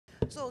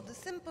So the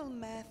simple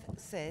math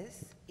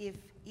says if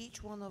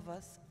each one of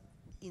us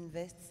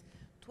invests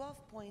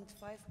 12.5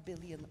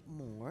 billion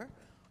more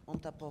on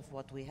top of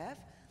what we have,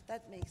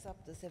 that makes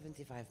up the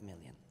 75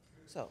 million.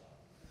 So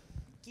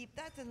keep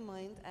that in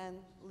mind and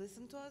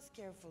listen to us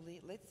carefully.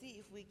 Let's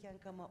see if we can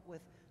come up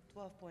with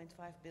 $12.5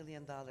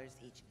 billion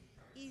each.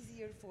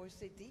 Easier for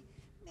Citi,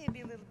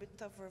 maybe a little bit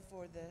tougher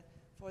for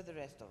the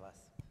rest of us.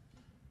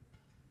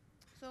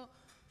 So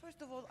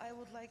first of all, I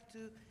would like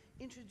to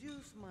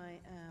introduce my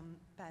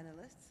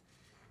panelists.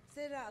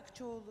 Serra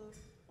Akçaoğlu,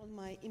 on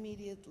my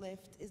immediate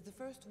left, is the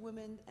first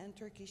woman and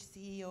Turkish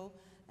CEO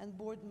and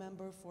board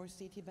member for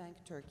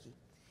Citibank Turkey.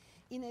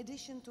 In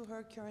addition to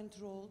her current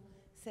role,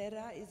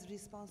 Serra is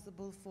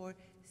responsible for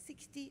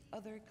 60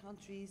 other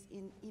countries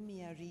in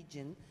EMEA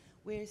region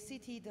where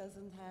Citi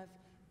doesn't have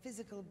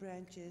physical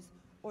branches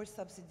or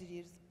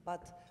subsidiaries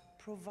but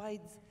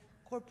provides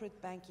corporate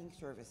banking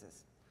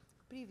services.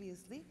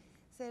 Previously,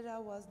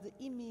 Serra was the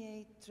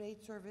EMEA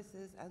Trade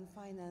Services and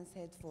Finance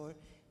Head for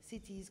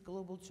Citi's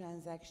Global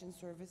Transaction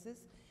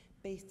Services,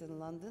 based in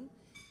London.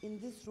 In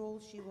this role,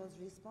 she was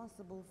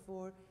responsible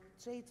for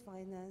trade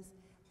finance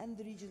and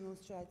the regional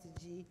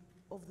strategy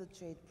of the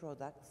trade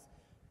products,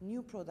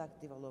 new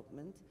product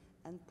development,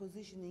 and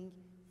positioning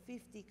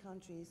 50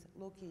 countries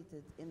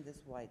located in this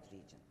wide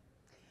region.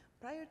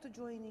 Prior to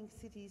joining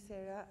Citi,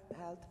 Serra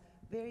held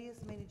various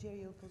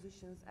managerial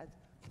positions at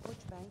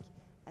Koç Bank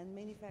and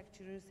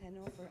manufacturers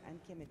Hanover and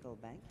Chemical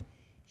Bank.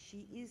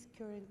 She is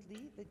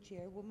currently the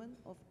chairwoman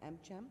of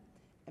AmCham,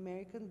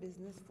 American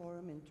Business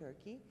Forum in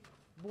Turkey,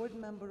 board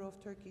member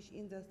of Turkish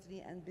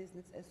Industry and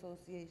Business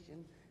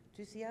Association,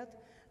 TÜSİAD,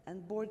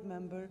 and board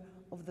member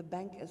of the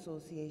Bank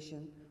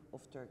Association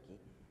of Turkey.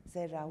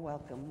 Serra,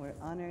 welcome. We're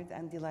honored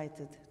and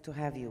delighted to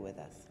have you with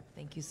us.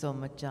 Thank you so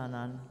much,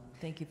 Canan.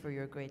 Thank you for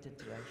your great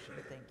introduction.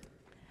 Thank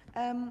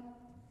you.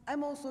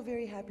 I'm also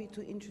very happy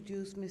to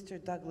introduce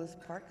Mr. Douglas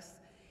Parks.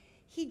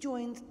 He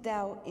joined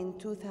Dow in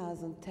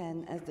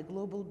 2010 as the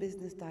Global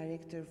Business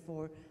Director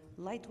for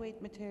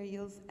Lightweight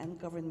Materials and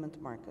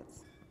Government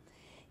Markets.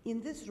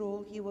 In this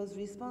role, he was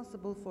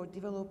responsible for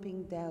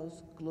developing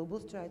Dow's global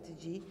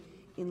strategy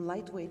in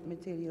lightweight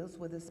materials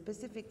with a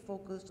specific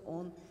focus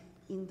on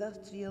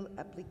industrial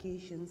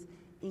applications,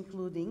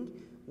 including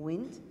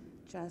wind,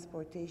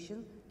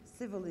 transportation,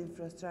 civil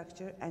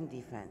infrastructure, and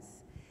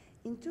defense.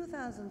 In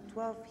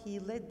 2012, he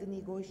led the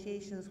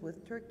negotiations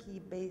with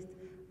Turkey-based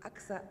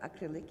DowAksa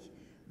Acrylic,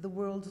 the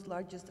world's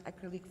largest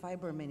acrylic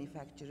fiber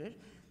manufacturer,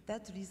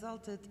 that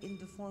resulted in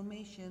the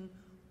formation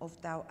of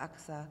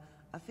DowAksa,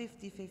 a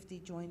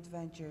 50-50 joint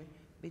venture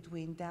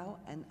between Dow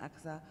and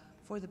AkSA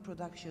for the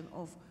production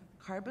of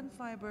carbon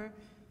fiber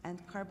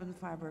and carbon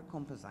fiber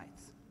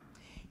composites.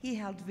 He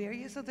held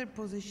various other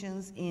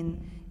positions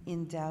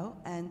in Dow,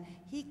 and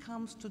he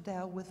comes to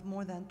Dow with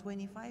more than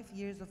 25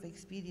 years of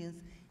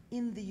experience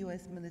in the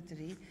US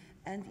military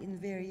and in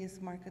various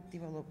market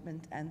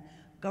development and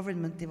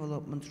government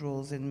development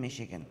roles in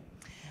Michigan.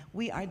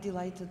 We are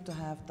delighted to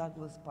have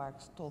Douglas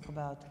Parks talk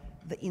about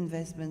the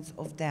investments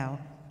of Dow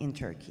in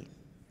Turkey.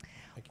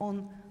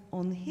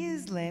 On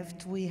his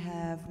left, we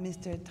have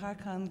Mr.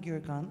 Tarkan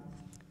Gürkan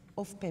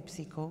of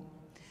PepsiCo.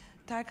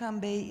 Tarkan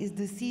Bey is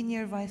the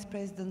Senior Vice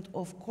President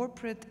of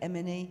Corporate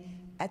M&A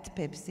at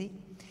Pepsi,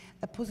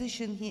 a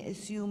position he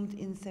assumed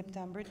in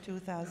September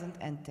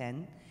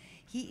 2010.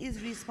 He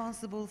is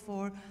responsible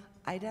for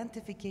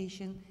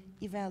identification,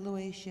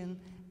 evaluation,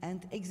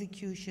 and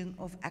execution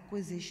of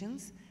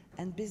acquisitions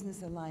and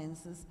business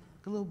alliances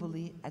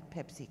globally at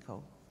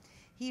PepsiCo.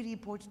 He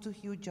reports to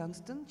Hugh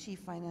Johnston, Chief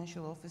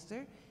Financial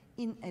Officer.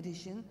 In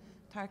addition,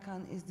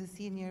 Tarkan is the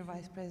Senior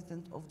Vice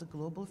President of the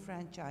Global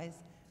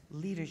Franchise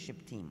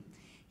Leadership Team.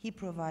 He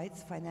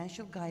provides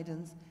financial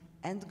guidance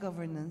and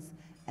governance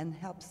and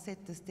helps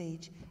set the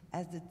stage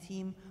as the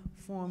team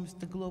forms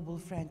the global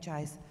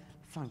franchise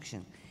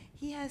function.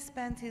 He has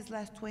spent his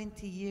last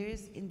 20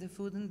 years in the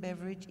food and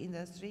beverage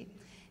industry,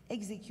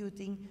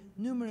 executing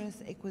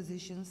numerous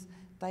acquisitions,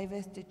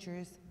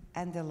 divestitures,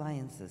 and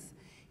alliances.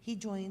 He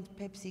joined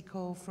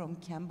PepsiCo from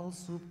Campbell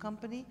Soup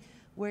Company,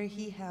 where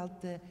he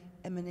held the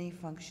M&A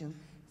function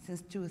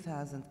since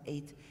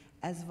 2008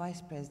 as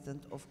Vice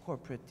President of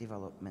Corporate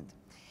Development.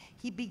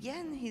 He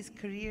began his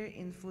career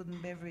in food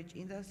and beverage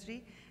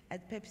industry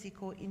at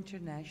PepsiCo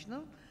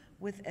International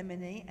with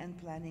M&A and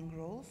planning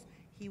roles.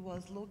 He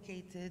was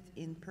located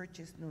in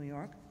Purchase, New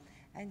York,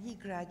 and he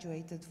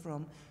graduated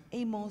from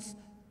Amos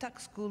Tuck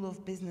School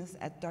of Business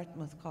at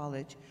Dartmouth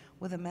College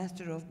with a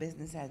Master of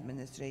Business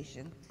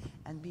Administration,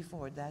 and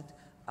before that,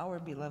 our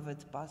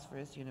beloved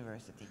Bosphorus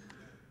University.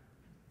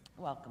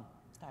 Welcome,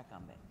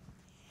 Tarkan Bey.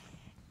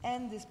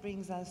 And this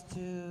brings us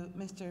to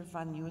Mr.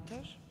 Van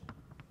Yeutter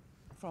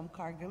from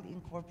Cargill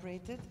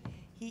Incorporated.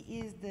 He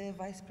is the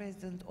Vice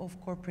President of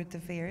Corporate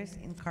Affairs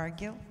in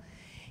Cargill.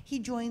 He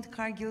joined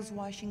Cargill's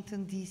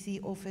Washington, D.C.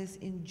 office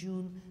in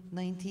June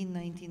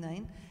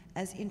 1999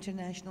 as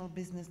International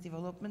Business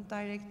Development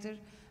Director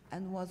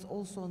and was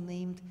also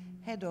named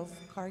head of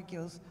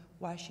Cargill's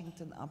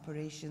Washington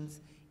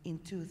operations in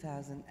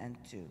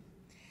 2002.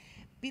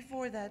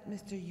 Before that,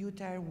 Mr.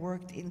 Yeutter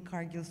worked in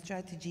Cargill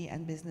Strategy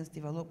and Business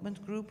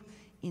Development Group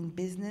in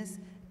business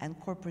and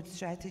corporate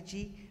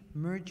strategy,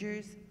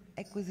 mergers,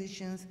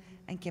 acquisitions,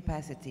 and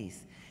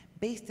capacities.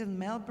 Based in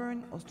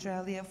Melbourne,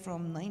 Australia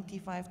from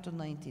 95 to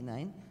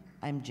 99,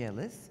 I'm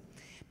jealous.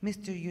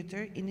 Mr.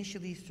 Yeutter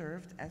initially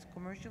served as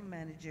commercial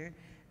manager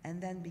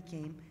and then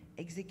became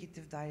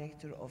executive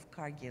director of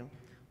Cargill,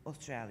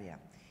 Australia.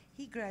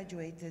 He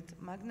graduated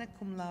magna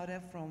cum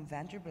laude from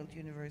Vanderbilt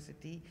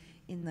University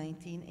in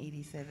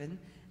 1987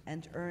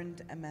 and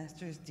earned a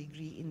master's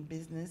degree in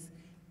business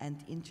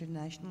and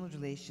international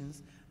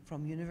relations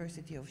from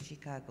University of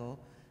Chicago,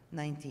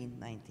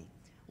 1990.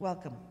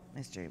 Welcome,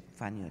 Mr.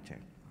 Van Yeutter.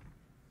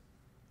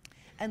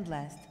 And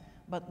last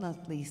but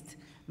not least,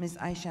 Ms.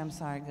 Ayşem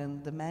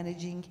Sargın, the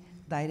Managing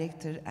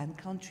Director and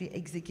Country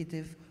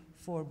Executive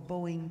for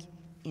Boeing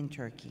in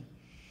Turkey.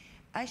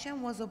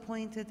 Ayşem was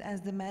appointed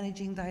as the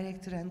Managing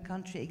Director and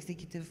Country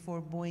Executive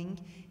for Boeing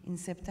in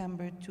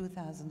September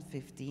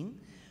 2015.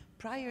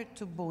 Prior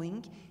to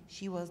Boeing,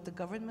 she was the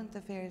Government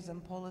Affairs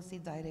and Policy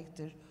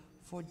Director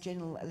for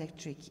General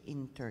Electric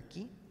in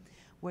Turkey,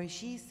 where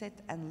she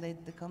set and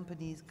led the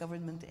company's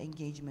government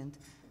engagement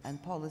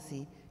and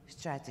policy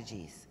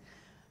strategies.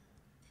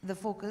 The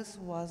focus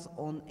was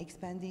on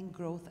expanding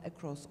growth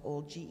across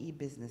all GE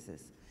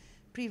businesses.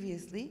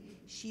 Previously,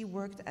 she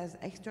worked as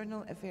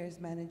External Affairs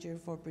Manager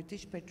for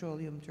British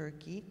Petroleum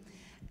Turkey,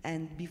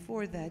 and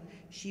before that,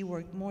 she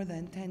worked more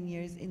than 10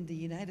 years in the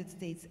United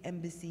States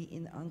Embassy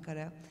in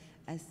Ankara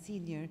as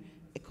Senior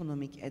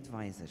Economic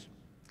Advisor.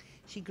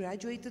 She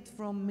graduated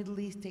from Middle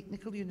East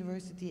Technical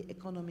University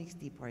Economics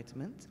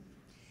Department.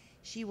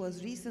 She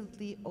was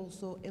recently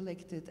also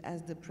elected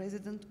as the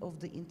President of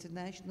the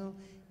International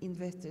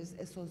Investors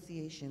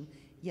Association,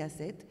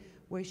 YASED,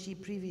 where she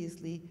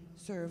previously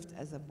served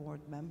as a board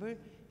member.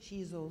 She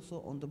is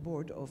also on the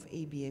board of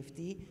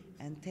ABFD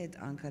and TED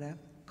Ankara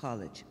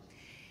College.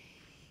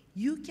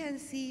 You can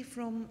see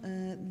from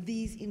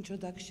these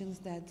introductions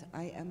that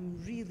I am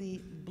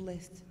really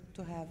blessed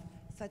to have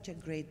such a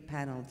great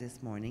panel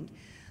this morning.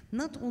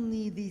 Not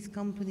only these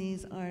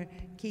companies are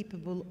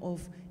capable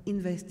of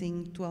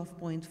investing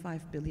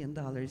 $12.5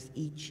 billion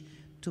each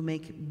to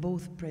make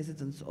both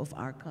presidents of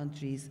our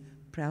countries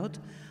proud,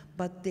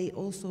 but they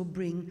also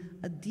bring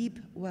a deep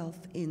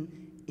wealth in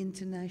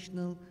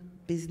international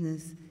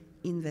business,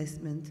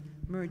 investment,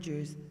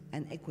 mergers,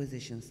 and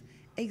acquisitions.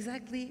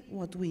 Exactly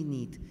what we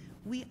need.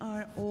 We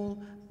are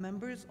all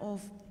members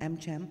of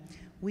AmCham.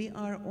 We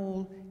are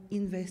all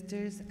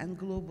investors and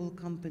global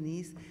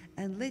companies,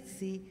 and let's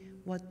see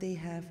what they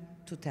have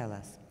to tell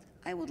us.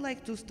 I would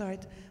like to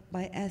start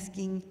by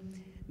asking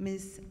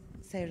Ms.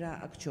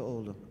 Serra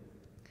Akçaoğlu.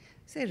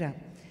 Serra,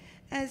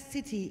 as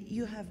Citi,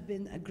 you have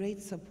been a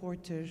great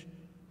supporter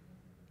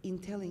in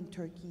telling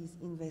Turkey's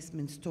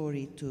investment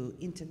story to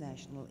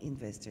international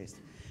investors.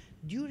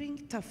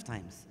 During tough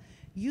times,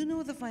 you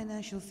know the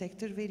financial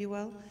sector very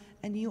well,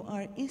 and you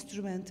are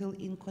instrumental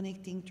in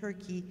connecting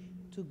Turkey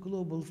to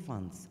global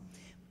funds.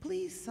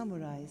 Please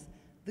summarize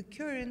the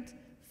current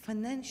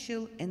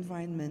financial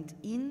environment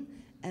in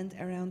and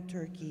around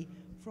Turkey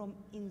from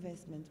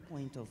investment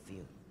point of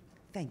view.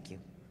 Thank you.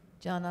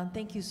 Canan,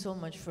 thank you so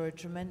much for a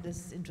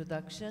tremendous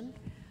introduction.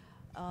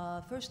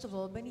 First of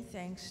all, many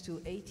thanks to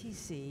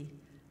ATC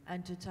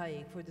and to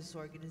TAIEC for this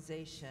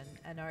organization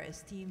and our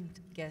esteemed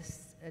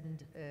guests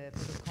and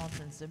for the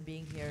conference and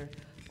being here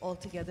all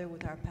together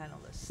with our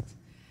panelists.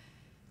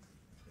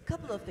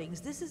 Couple of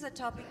things. This is a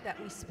topic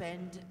that we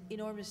spend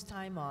enormous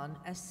time on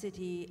as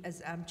Citi,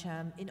 as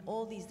AmCham, in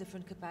all these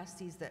different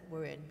capacities that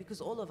we're in,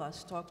 because all of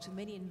us talk to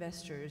many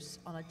investors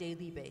on a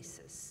daily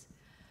basis.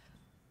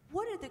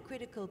 What are the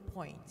critical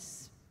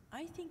points?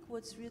 I think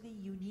what's really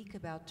unique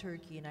about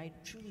Turkey, and I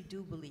truly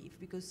do believe,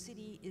 because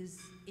Citi is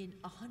in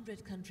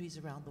 100 countries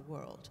around the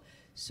world,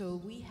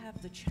 so we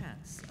have the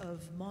chance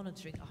of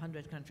monitoring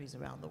 100 countries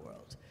around the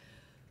world.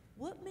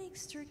 What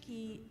makes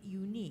Turkey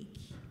unique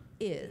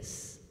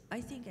is,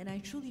 I think, and I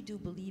truly do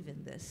believe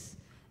in this,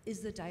 is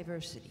the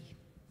diversity.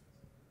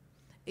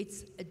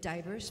 It's a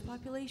diverse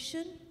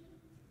population.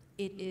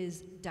 It is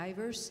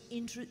diverse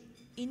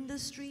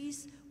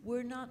industries.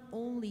 We're not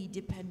only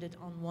dependent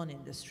on one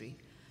industry.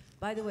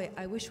 By the way,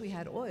 I wish we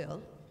had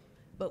oil,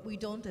 but we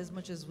don't as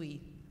much as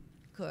we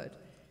could.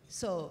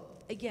 So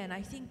again,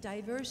 I think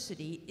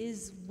diversity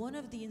is one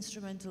of the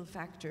instrumental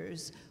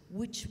factors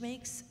which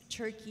makes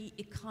Turkey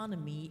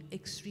economy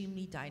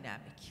extremely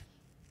dynamic.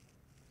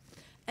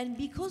 And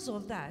because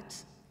of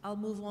that, I'll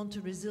move on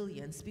to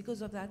resilience.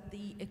 Because of that,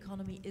 the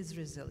economy is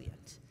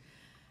resilient.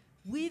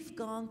 We've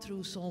gone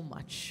through so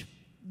much.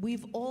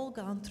 We've all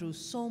gone through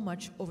so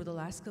much over the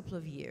last couple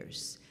of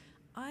years.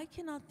 I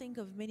cannot think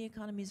of many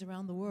economies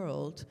around the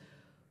world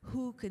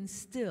who can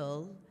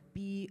still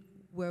be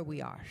where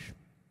we are.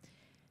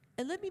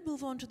 And let me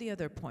move on to the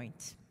other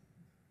point.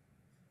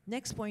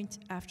 Next point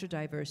after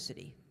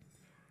diversity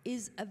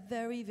is a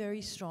very,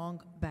 very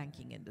strong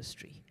banking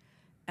industry.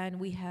 And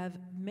we have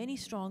many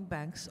strong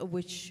banks, of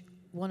which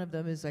one of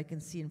them is I can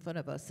see in front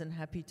of us, and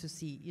happy to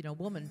see, you know,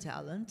 woman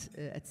talent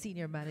at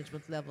senior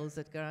management levels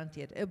at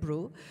Garanti at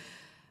Ebru.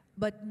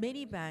 But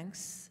many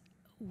banks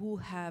who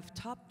have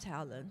top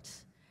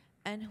talent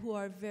and who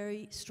are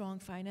very strong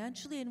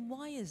financially. And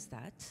why is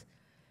that?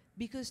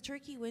 Because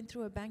Turkey went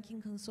through a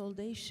banking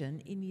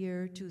consolidation in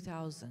year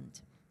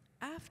 2000.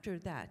 After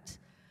that,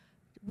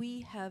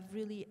 we have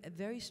really a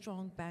very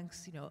strong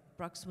banks, you know,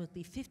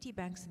 approximately 50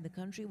 banks in the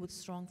country with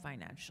strong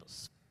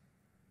financials.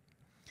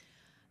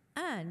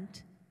 And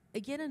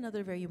again,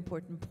 another very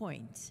important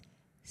point.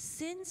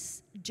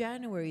 Since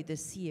January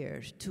this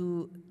year,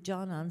 to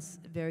Canan's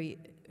very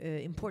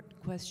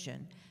important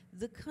question,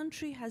 the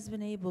country has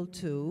been able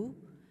to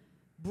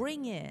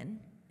bring in,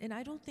 and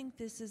I don't think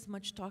this is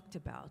much talked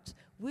about,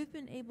 we've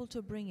been able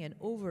to bring in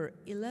over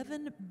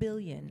 $11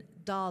 billion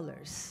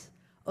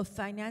of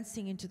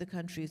financing into the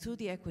country through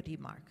the equity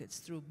markets,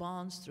 through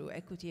bonds, through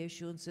equity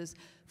issuances,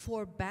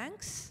 for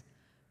banks,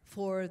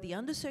 for the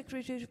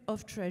Undersecretary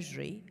of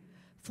Treasury,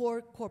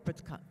 for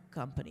corporate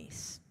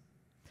companies.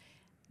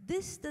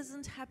 This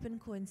doesn't happen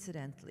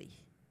coincidentally.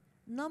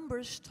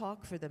 Numbers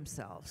talk for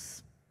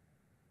themselves.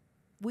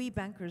 We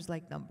bankers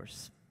like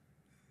numbers.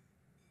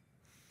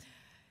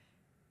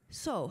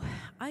 So,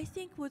 I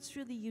think what's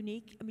really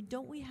unique, I mean,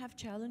 don't we have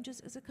challenges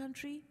as a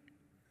country?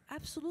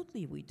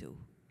 Absolutely we do.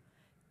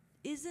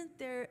 Is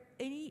there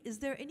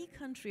any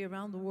country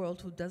around the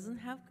world who doesn't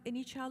have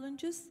any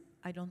challenges?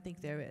 I don't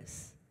think there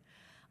is.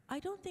 I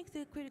don't think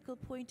the critical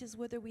point is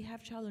whether we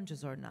have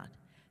challenges or not.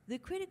 The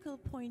critical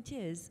point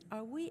is,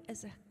 are we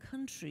as a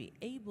country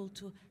able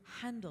to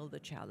handle the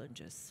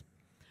challenges?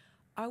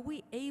 Are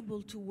we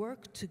able to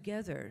work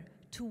together,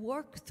 to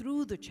work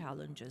through the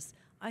challenges?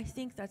 I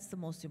think that's the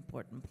most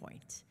important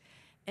point.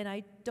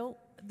 And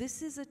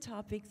this is a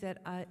topic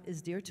that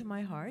is dear to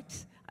my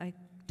heart. I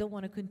don't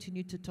want to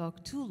continue to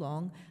talk too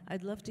long.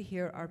 I'd love to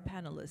hear our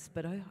panelists,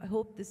 but I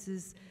hope this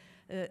is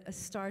a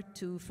start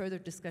to further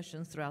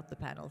discussions throughout the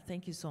panel.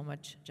 Thank you so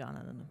much,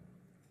 Canan.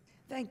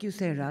 Thank you,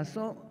 Serra.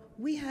 So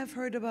we have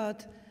heard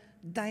about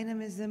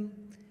dynamism,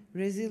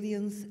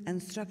 resilience,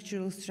 and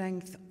structural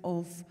strength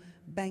of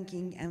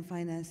banking and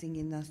financing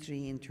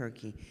industry in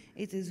Turkey.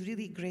 It is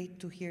really great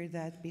to hear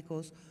that,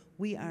 because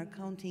we are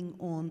counting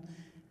on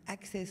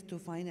access to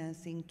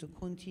financing to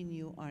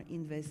continue our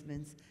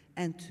investments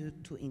and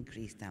to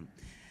increase them.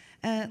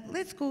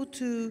 Let's go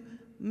to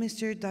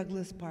Mr.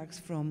 Douglas Parks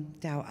from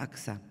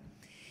DowAksa.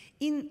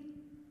 In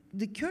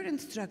the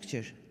current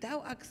structure,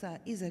 DowAksa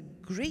is a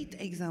great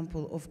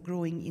example of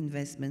growing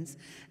investments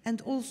and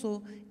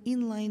also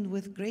in line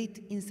with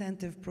great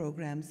incentive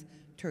programs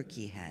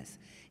Turkey has.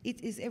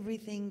 It is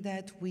everything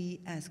that we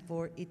ask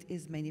for. It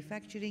is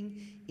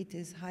manufacturing, it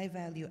is high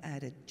value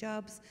added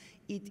jobs,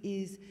 it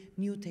is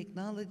new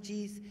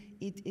technologies,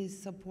 it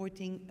is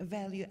supporting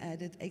value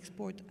added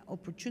export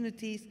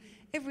opportunities,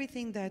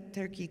 everything that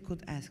Turkey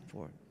could ask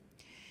for.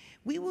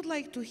 We would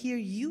like to hear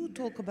you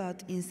talk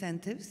about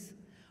incentives,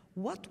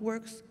 what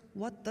works,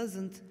 what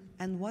doesn't,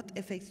 and what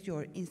affects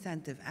your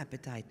incentive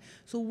appetite.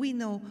 So we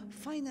know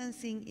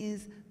financing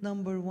is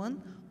number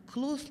one,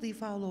 closely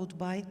followed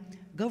by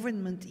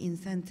government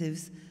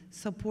incentives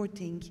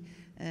supporting,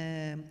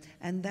 and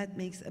that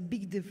makes a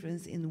big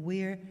difference in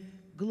where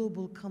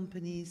global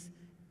companies'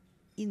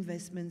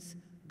 investments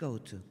go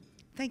to.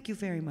 Thank you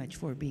very much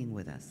for being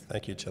with us.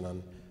 Thank you,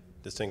 Canan.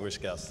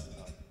 Distinguished guests.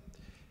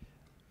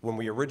 When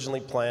we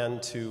originally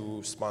planned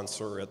to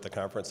sponsor at the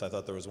conference, I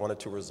thought there was one of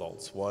two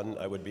results. One,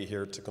 I would be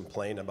here to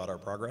complain about our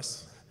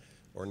progress,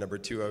 or number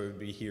two, I would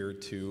be here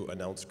to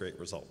announce great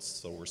results.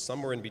 So we're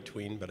somewhere in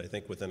between, but I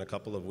think within a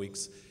couple of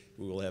weeks,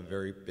 we will have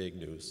very big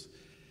news.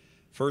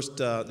 First,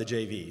 the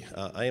JV.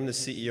 I am the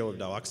CEO of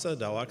DowAksa.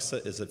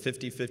 DowAksa is a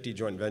 50-50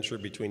 joint venture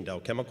between Dow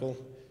Chemical,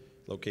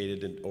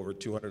 located in over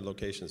 200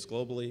 locations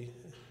globally,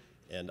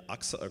 and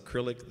Aksa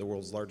Acrylic, the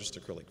world's largest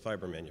acrylic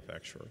fiber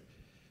manufacturer.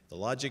 The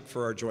logic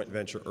for our joint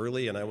venture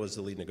early, and I was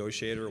the lead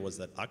negotiator, was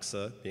that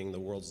Aksa, being the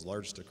world's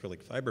largest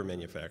acrylic fiber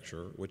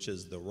manufacturer, which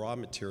is the raw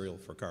material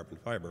for carbon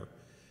fiber,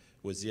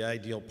 was the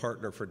ideal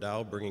partner for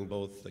Dow, bringing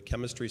both the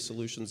chemistry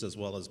solutions as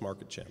well as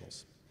market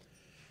channels.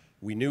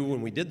 We knew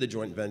when we did the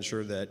joint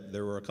venture that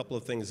there were a couple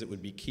of things that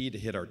would be key to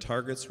hit our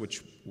targets,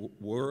 which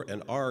were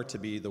and are to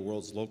be the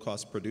world's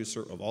low-cost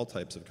producer of all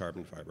types of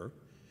carbon fiber,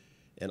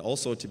 and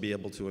also to be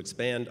able to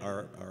expand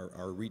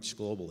our reach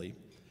globally.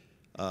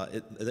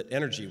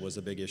 Energy was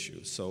a big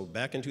issue. So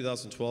back in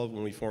 2012,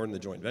 when we formed the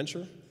joint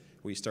venture,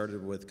 we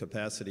started with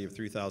capacity of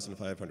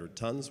 3,500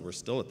 tons. We're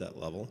still at that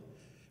level.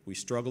 We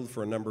struggled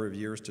for a number of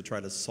years to try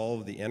to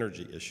solve the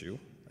energy issue.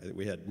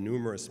 We had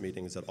numerous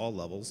meetings at all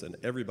levels, and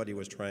everybody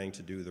was trying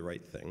to do the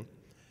right thing.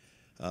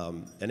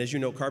 And as you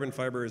know, carbon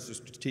fiber is a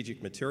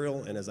strategic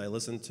material, and as I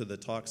listened to the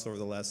talks over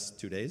the last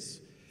 2 days,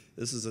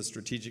 this is a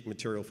strategic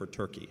material for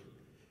Turkey.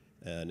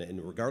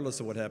 And regardless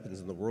of what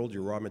happens in the world,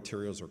 your raw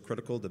materials are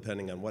critical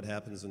depending on what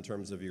happens in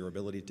terms of your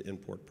ability to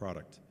import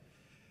product.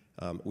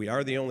 We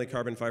are the only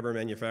carbon fiber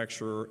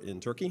manufacturer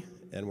in Turkey,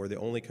 and we're the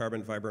only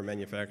carbon fiber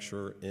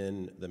manufacturer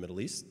in the Middle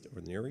East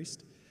or the Near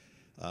East.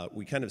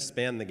 We kind of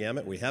span the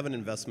gamut. We have an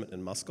investment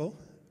in Moscow,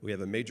 We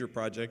have a major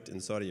project in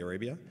Saudi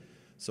Arabia.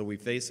 So we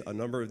face a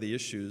number of the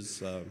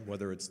issues,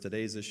 whether it's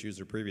today's issues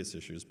or previous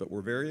issues, but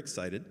we're very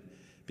excited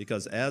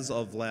because as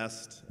of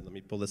last, let me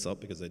pull this up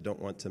because I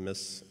don't want to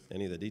miss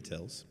any of the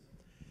details.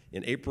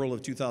 In April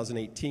of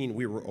 2018,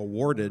 we were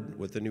awarded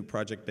with the new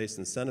project-based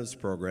incentives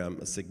program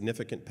a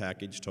significant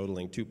package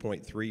totaling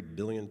 2.3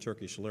 billion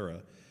Turkish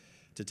lira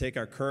to take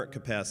our current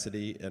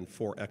capacity and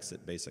 4x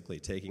it, basically,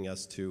 taking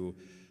us to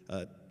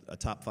a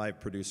top 5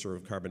 producer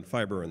of carbon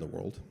fiber in the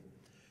world.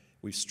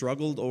 We've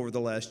struggled over the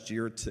last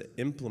year to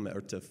implement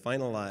or to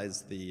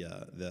finalize the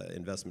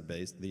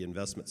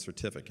investment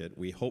certificate.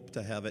 We hope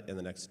to have it in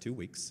the next 2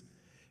 weeks.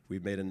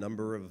 We've made a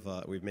number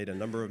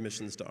of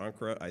missions to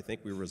Ankara. I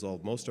think we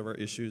resolved most of our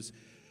issues.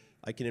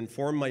 I can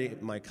inform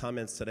my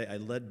comments today. I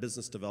led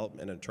business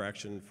development and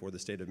attraction for the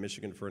state of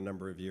Michigan for a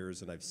number of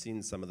years, and I've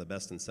seen some of the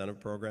best incentive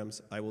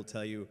programs. I will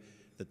tell you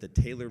that the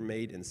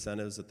tailor-made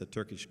incentives that the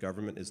Turkish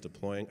government is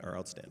deploying are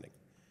outstanding.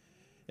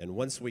 And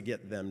once we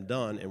get them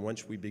done, and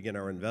once we begin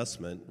our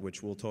investment,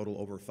 which will total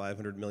over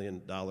 $500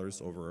 million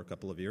over a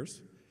couple of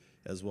years,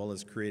 as well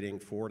as creating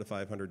 400 to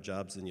 500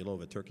 jobs in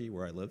Yalova, Turkey,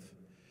 where I live,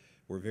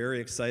 we're very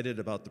excited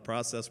about the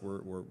process.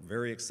 We're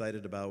very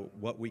excited about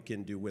what we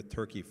can do with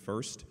Turkey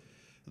first.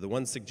 The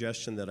one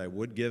suggestion that I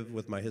would give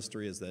with my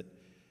history is that,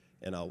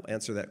 and I'll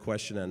answer that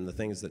question on the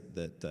things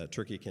that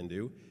Turkey can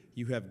do,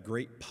 you have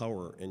great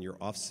power in your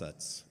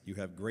offsets. You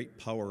have great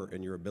power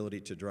in your ability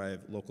to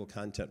drive local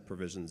content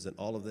provisions in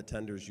all of the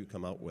tenders you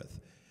come out with.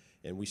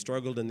 And we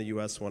struggled in the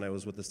U.S. when I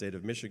was with the state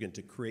of Michigan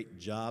to create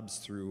jobs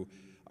through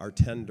our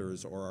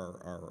tenders or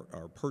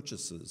our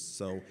purchases.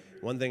 So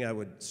one thing I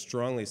would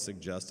strongly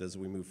suggest as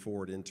we move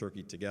forward in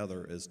Turkey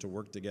together is to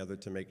work together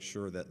to make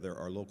sure that there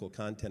are local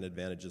content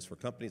advantages for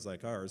companies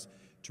like ours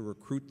to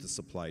recruit the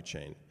supply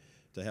chain,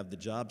 to have the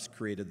jobs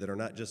created that are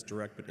not just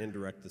direct but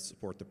indirect to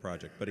support the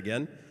project. But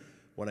again,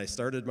 when I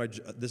started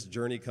this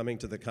journey coming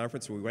to the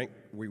conference, we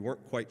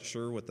weren't quite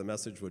sure what the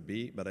message would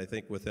be, but I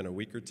think within a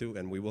week or two,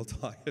 and we will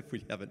talk if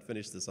we haven't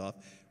finished this off,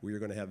 we are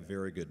going to have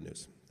very good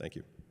news. Thank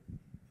you.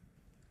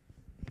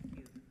 Thank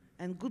you.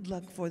 And good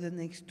luck for the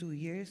next 2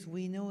 years.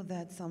 We know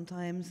that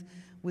sometimes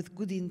with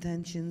good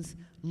intentions,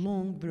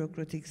 long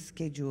bureaucratic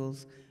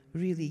schedules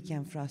really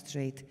can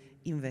frustrate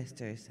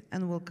investors.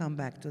 And we'll come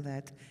back to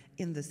that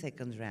in the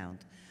second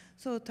round.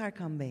 So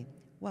Tarkan Bey,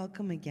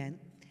 welcome again.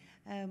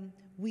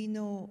 We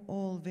know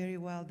all very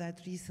well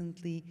that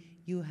recently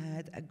you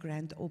had a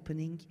grand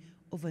opening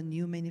of a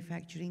new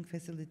manufacturing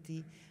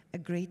facility, a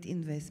great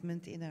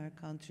investment in our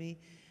country.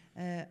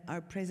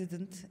 Our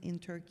president in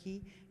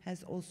Turkey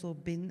has also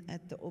been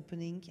at the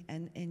opening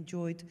and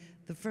enjoyed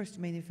the first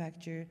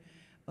manufacture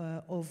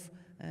of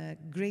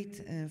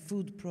great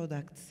food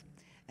products.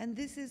 And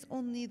this is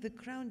only the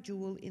crown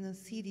jewel in a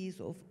series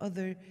of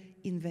other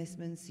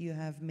investments you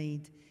have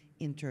made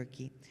in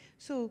Turkey.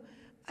 So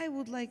I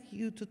would like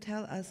you to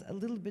tell us a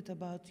little bit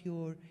about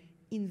your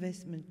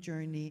investment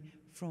journey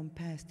from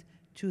past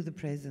to the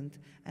present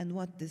and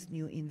what this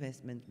new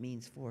investment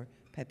means for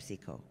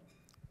PepsiCo.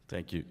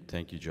 Thank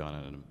you,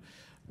 John.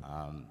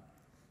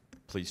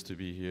 Pleased to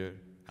be here.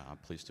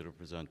 Pleased to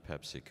represent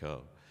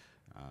PepsiCo.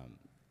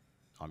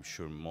 I'm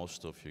sure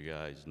most of you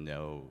guys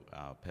know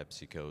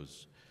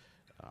PepsiCo's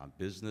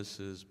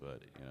businesses,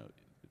 but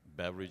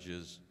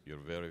beverages you're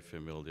very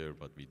familiar.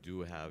 But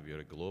we're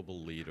a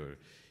global leader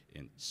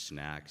in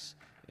snacks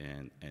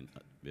and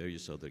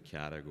various other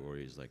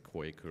categories like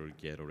Quaker,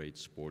 Gatorade,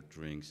 sport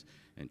drinks,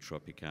 and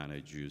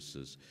Tropicana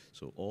juices.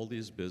 So all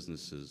these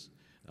businesses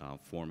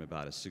form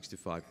about a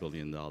 $65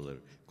 billion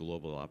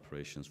global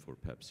operations for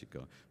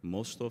PepsiCo.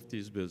 Most of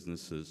these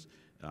businesses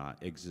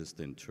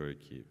exist in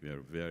Turkey. We have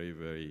a very,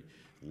 very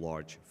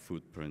large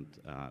footprint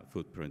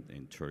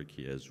in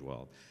Turkey as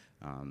well.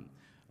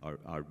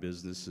 Our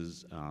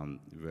businesses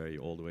vary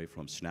all the way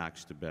from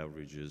snacks to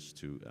beverages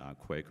to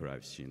Quaker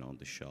I've seen on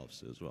the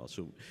shelves as well.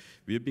 So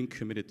we have been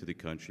committed to the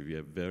country. We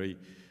have very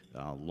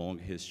long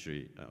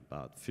history,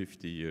 about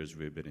 50 years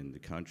we've been in the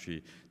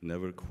country,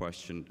 never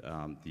questioned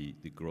the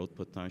growth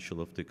potential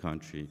of the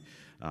country.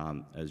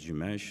 As you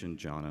mentioned,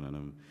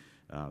 John,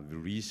 we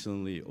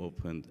recently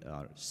opened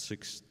our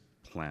 6th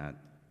plant.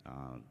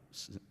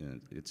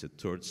 It's a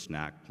 3rd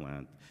snack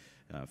plant,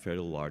 a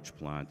fairly large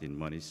plant in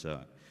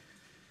Manisa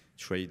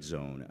trade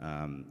zone,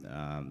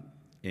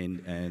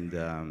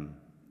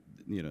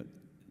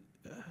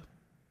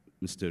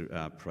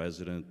 Mr.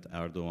 President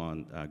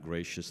Erdogan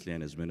graciously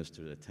and his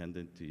ministers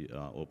attended the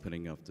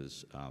opening of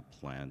this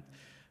plant.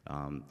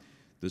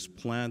 This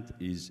plant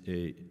is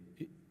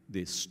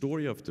the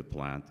story of the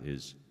plant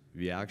is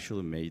we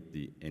actually made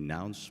the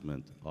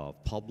announcement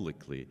of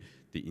publicly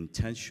the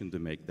intention to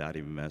make that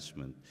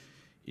investment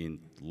in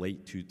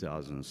late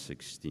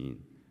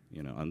 2016.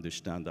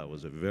 Understand that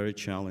was a very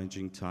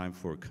challenging time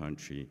for a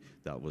country.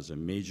 That was a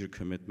major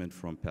commitment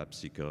from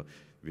PepsiCo.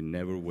 We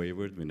never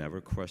wavered. We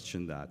never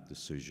questioned that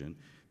decision.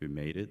 We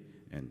made it,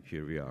 and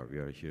here we are. We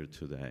are here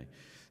today.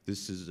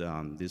 This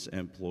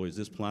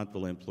plant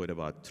will employ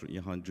about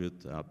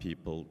 300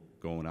 people,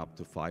 going up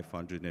to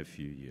 500 in a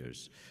few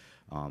years.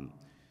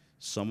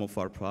 Some of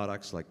our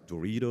products, like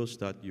Doritos,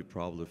 that you're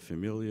probably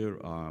familiar,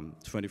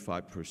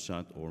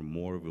 25% or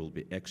more will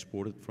be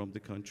exported from the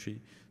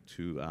country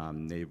to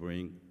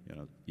neighboring,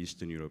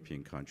 Eastern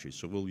European countries.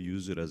 So we'll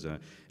use it as an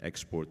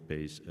export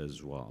base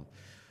as well.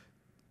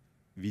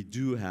 We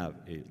do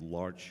have a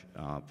large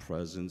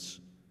presence.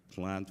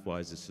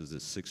 Plant-wise, this is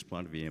the sixth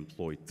plant. We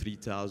employ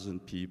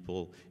 3,000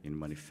 people in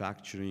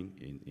manufacturing,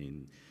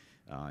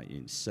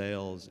 in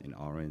sales, in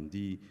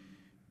R&D.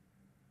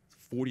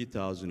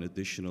 40,000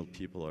 additional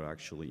people are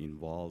actually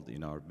involved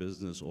in our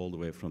business, all the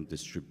way from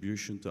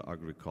distribution to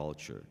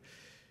agriculture.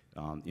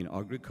 In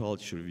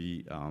agriculture,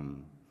 we are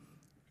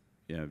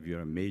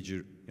a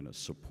major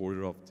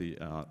supporter of the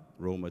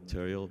raw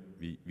material.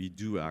 We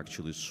do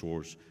actually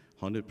source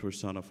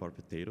 100% of our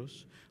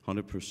potatoes,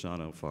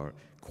 100% of our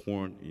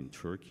corn in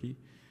Turkey.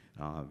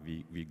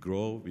 We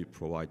grow, we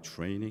provide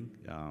training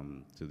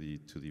to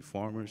the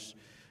farmers.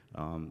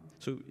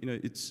 So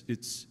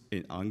it's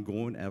an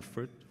ongoing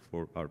effort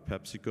for our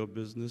PepsiCo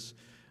business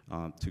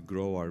to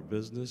grow our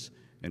business,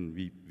 and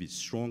we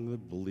strongly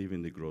believe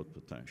in the growth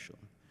potential,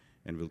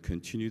 and we'll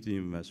continue to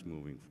invest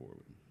moving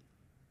forward.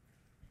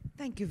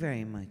 Thank you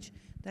very much.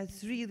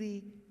 That's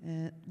really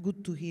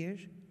good to hear,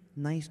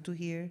 nice to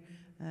hear.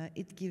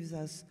 It gives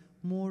us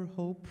more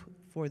hope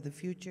for the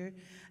future.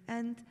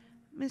 And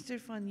Mr.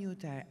 Van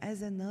Yeutter,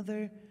 as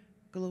another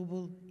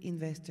global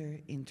investor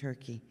in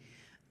Turkey,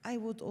 I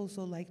would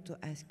also like to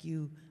ask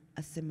you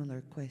a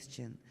similar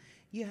question.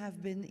 You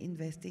have been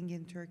investing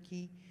in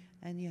Turkey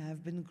and you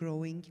have been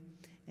growing.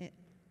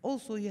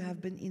 Also, you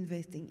have been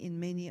investing in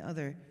many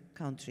other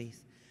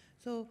countries.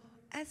 So,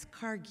 as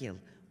Cargill,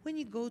 when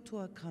you go to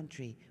a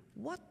country,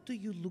 what do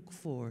you look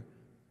for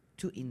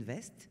to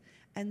invest?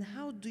 And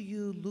how do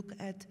you look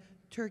at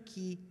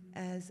Turkey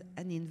as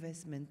an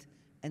investment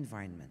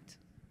environment?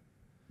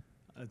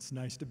 It's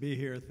nice to be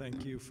here.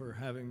 Thank you for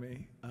having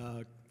me.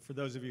 For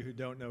those of you who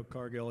don't know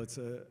Cargill, it's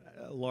a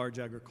large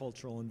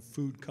agricultural and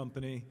food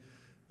company.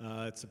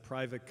 It's a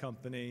private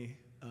company,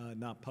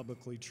 not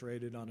publicly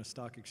traded on a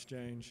stock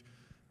exchange.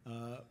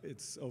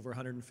 It's over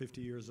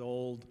 150 years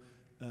old.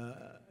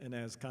 And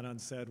as Canan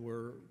said,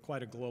 we're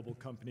quite a global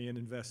company and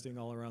investing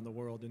all around the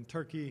world. In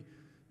Turkey,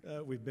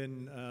 we've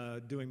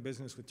been doing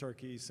business with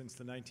Turkey since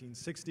the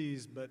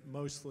 1960s, but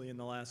mostly in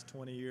the last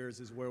 20 years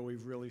is where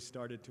we've really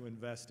started to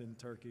invest in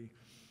Turkey.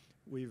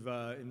 We've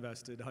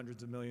invested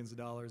hundreds of millions of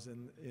dollars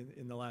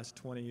in the last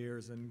 20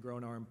 years and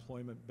grown our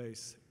employment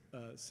base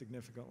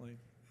significantly.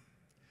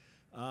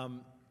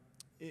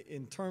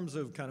 In terms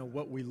of kind of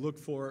what we look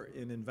for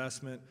in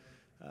investment,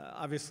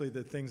 obviously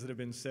the things that have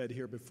been said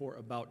here before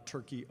about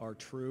Turkey are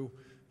true.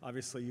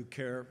 Obviously you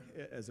care,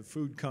 as a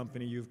food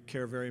company, you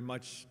care very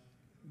much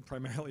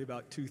primarily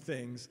about two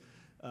things.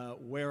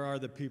 Where are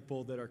the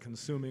people that are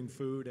consuming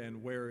food,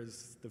 and where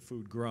is the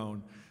food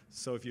grown?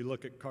 So if you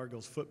look at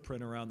Cargill's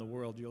footprint around the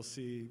world, you'll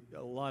see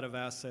a lot of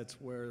assets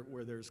where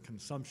there's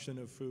consumption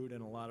of food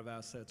and a lot of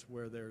assets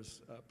where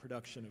there's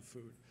production of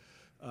food.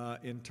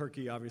 In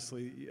Turkey,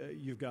 obviously,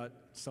 you've got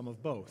some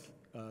of both.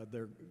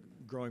 They're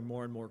growing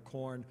more and more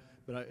corn,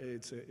 but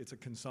it's a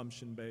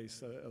consumption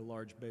base, a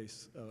large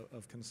base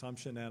of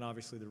consumption, and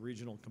obviously the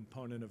regional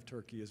component of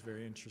Turkey is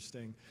very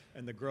interesting,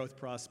 and the growth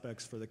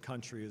prospects for the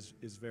country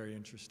is very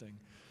interesting.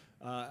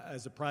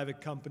 As a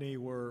private company,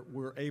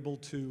 we're able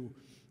to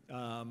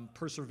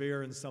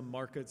persevere in some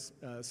markets,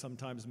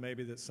 sometimes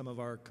maybe that some of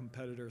our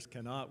competitors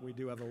cannot. We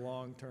do have a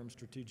long-term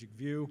strategic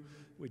view.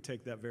 We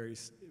take that very,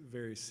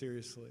 very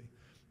seriously.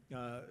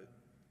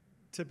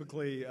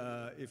 Typically,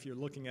 if you're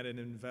looking at an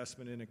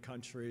investment in a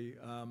country,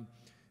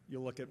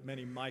 you'll look at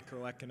many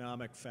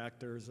microeconomic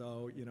factors.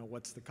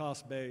 What's the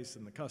cost base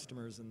and the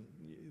customers and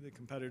the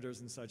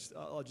competitors and such.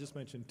 I'll just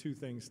mention two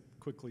things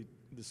quickly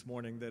this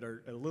morning that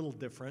are a little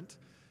different,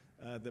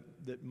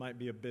 that might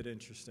be a bit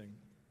interesting.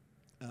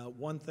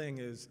 One thing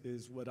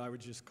is what I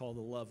would just call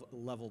the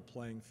level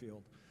playing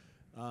field.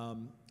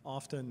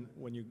 Often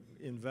when you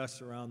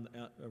invest around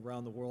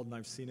the world, and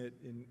I've seen it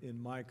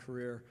in my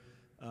career,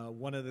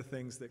 one of the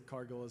things that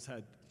Cargill has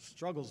had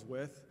struggles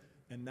with,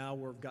 and now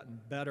we've gotten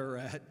better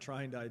at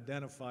trying to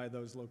identify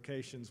those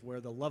locations where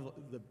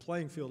the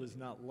playing field is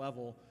not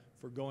level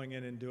for going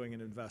in and doing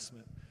an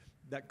investment.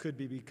 That could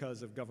be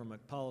because of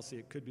government policy.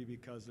 It could be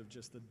because of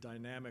just the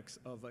dynamics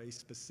of a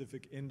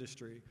specific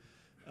industry.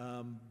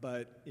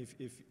 But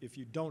if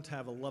you don't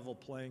have a level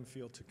playing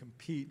field to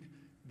compete,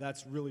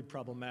 that's really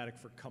problematic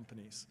for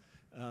companies.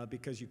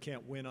 Because you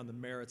can't win on the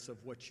merits of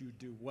what you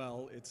do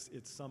well. It's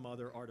some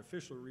other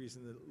artificial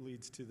reason that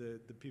leads to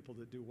the people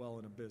that do well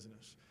in a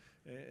business.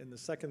 And the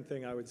second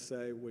thing I would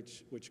say,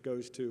 which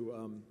goes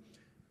to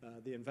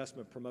the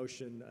investment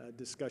promotion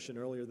discussion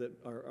earlier that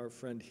our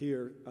friend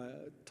here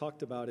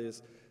talked about,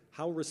 is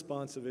how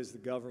responsive is the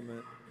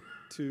government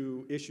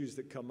to issues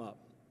that come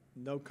up?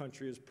 No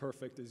country is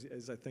perfect,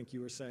 as I think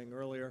you were saying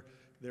earlier.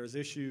 There's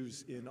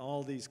issues in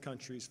all these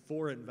countries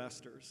for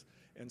investors.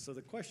 And so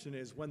the question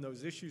is, when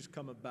those issues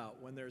come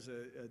about, when there's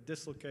a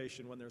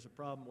dislocation, when there's a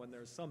problem, when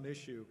there's some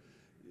issue,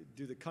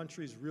 do the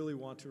countries really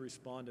want to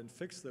respond and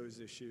fix those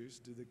issues?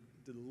 Do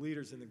the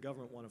leaders in the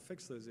government want to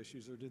fix those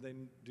issues, or do they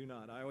do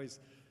not? I always,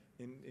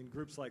 in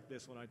groups like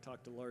this, when I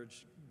talk to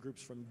large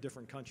groups from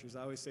different countries,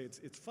 I always say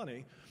it's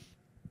funny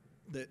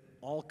that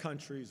all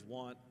countries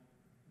want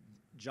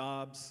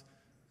jobs,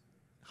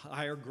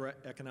 higher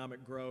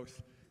economic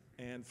growth,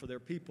 and for their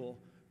people,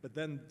 but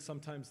then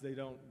sometimes they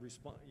don't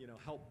respond,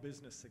 help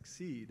business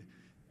succeed.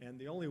 And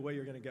the only way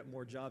you're going to get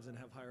more jobs and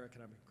have higher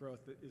economic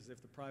growth is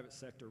if the private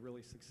sector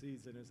really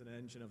succeeds and is an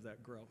engine of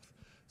that growth.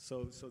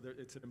 So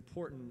it's an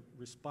important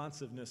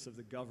responsiveness of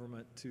the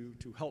government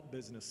to help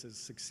businesses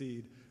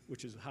succeed,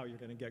 which is how you're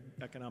going to get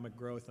economic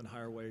growth and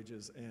higher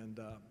wages and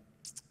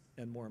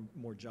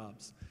more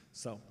jobs.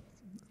 So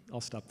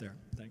I'll stop there.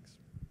 Thanks.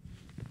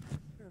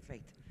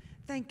 Perfect.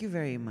 Thank you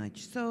very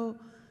much. So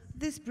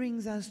this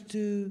brings us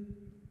to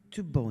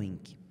Boeing.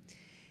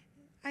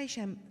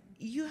 Ayşem,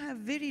 you have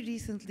very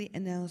recently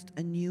announced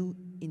a new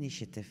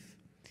initiative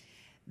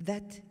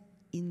that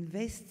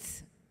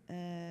invests,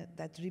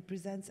 that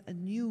represents a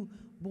new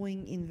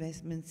Boeing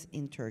investments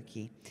in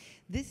Turkey.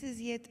 This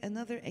is yet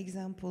another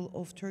example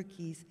of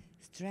Turkey's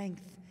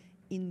strength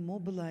in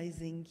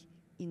mobilizing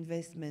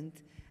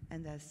investment,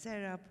 and as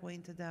Serra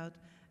pointed out,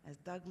 as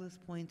Douglas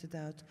pointed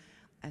out,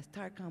 as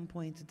Tarkan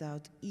pointed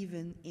out,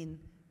 even in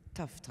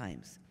tough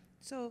times.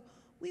 So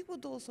we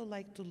would also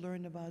like to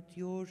learn about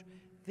your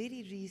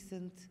very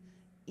recent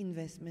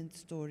investment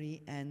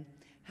story and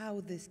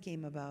how this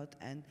came about,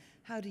 and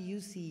how do you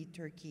see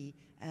Turkey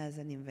as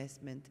an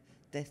investment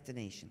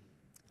destination?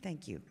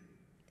 Thank you.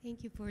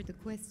 Thank you for the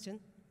question.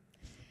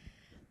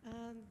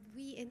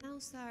 We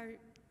announced our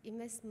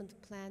investment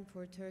plan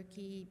for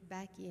Turkey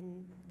back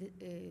in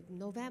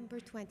November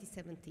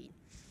 2017.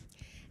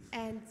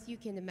 And you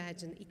can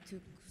imagine it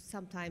took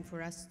some time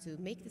for us to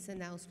make this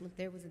announcement.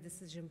 There was a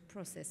decision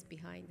process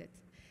behind it.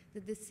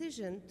 The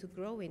decision to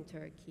grow in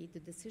Turkey, the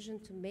decision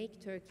to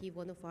make Turkey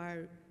one of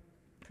our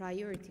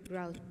priority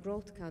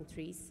growth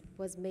countries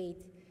was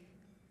made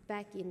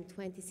back in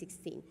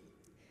 2016,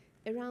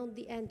 around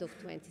the end of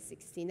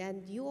 2016.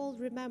 And you all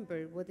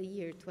remember what the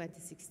year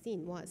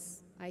 2016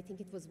 was. I think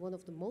it was one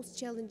of the most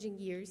challenging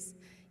years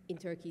in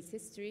Turkey's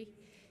history.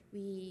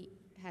 We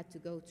had to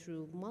go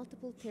through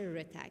multiple terror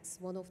attacks,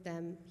 one of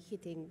them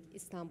hitting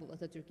Istanbul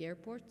Atatürk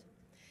Airport.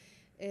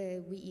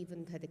 We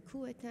even had a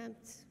coup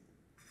attempt.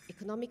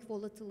 Economic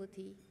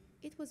volatility.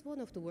 It was one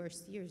of the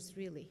worst years,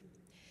 really.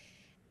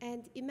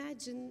 And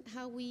imagine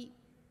how we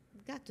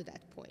got to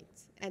that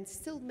point and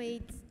still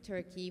made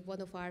Turkey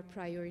one of our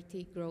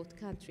priority growth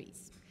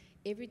countries.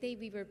 Every day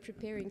we were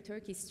preparing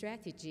Turkey's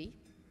strategy.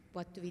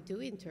 What do we do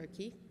in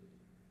Turkey?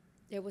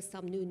 There was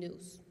some new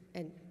news,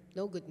 and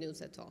no good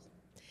news at all.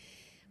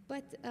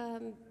 But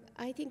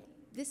I think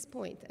this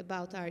point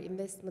about our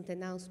investment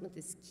announcement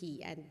is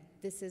key, and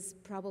this is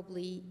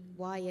probably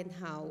why and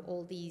how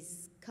all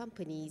these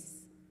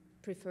companies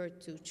prefer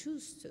to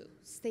choose to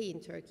stay in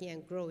Turkey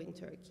and grow in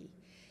Turkey.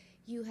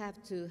 You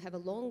have to have a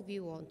long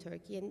view on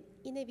Turkey, and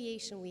in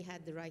aviation we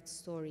had the right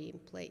story in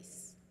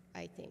place,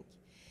 I think.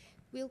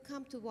 We'll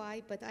come to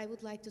why, but I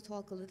would like to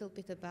talk a little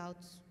bit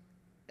about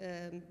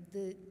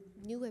the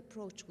new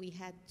approach we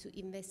had to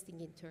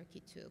investing in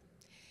Turkey too.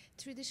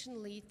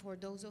 Traditionally, for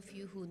those of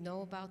you who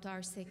know about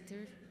our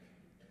sector,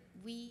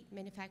 we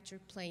manufacture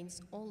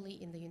planes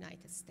only in the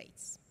United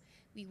States.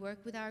 We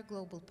work with our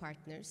global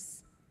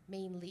partners,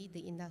 mainly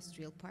the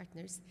industrial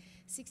partners.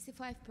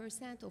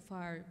 65% of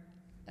our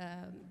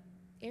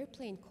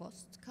airplane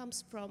cost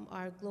comes from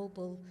our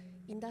global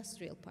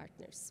industrial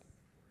partners.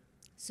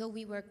 So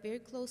we work very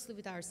closely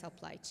with our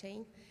supply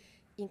chain,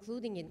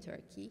 including in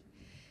Turkey.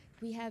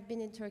 We have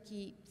been in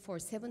Turkey for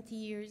 70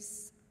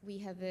 years. We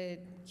have a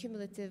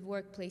cumulative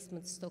work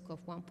placement stock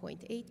of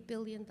 $1.8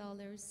 billion.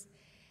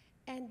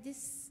 And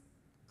this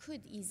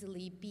could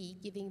easily be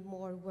giving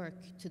more work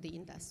to the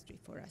industry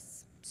for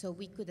us. So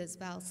we could as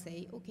well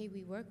say, okay,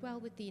 we work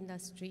well with the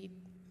industry.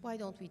 Why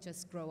don't we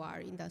just grow our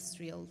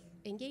industrial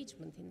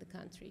engagement in the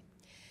country?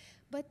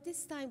 But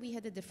this time we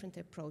had a different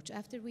approach.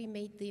 After we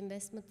made the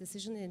investment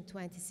decision in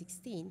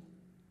 2016,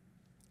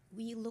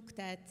 we looked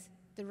at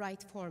the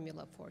right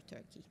formula for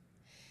Turkey.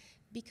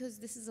 Because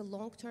this is a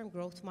long-term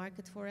growth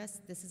market for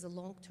us, this is a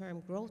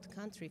long-term growth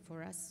country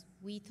for us,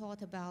 we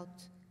thought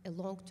about a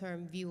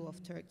long-term view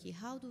of Turkey.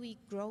 How do we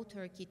grow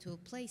Turkey to a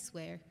place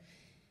where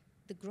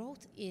the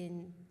growth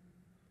in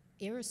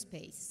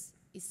aerospace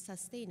is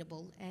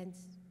sustainable and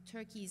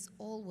Turkey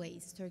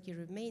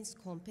remains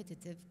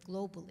competitive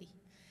globally.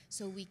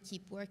 So we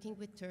keep working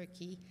with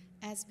Turkey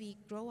as we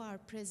grow our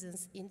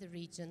presence in the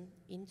region,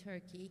 in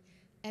Turkey,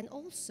 and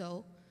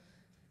also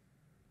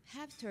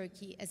have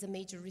Turkey as a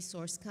major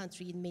resource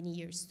country in many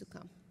years to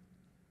come.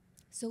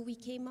 So we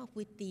came up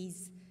with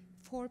these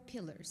 4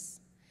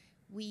 pillars.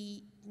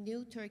 We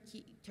knew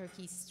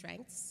Turkey's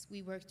strengths.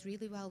 We worked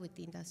really well with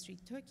the industry.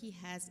 Turkey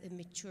has a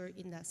mature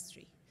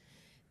industry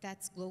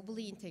that's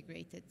globally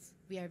integrated.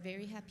 We are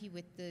very happy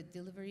with the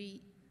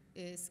delivery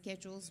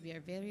schedules. We are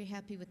very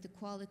happy with the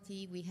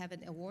quality. We have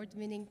an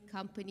award-winning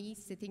company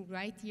sitting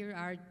right here,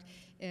 our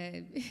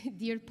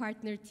dear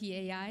partner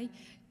TAI,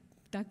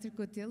 Dr.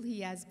 Kotil, he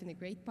has been a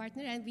great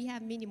partner, and we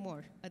have many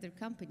more other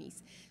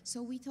companies.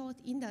 So we thought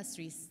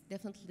industry is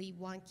definitely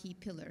one key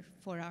pillar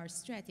for our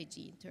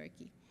strategy in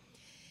Turkey.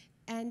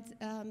 And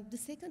the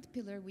second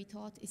pillar we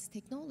thought is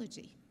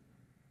technology.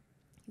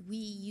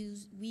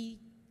 We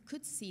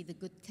could see the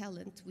good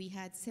talent. We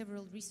had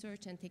several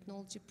research and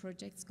technology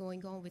projects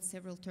going on with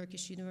several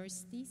Turkish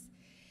universities.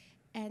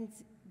 And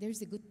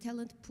there's a good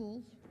talent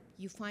pool.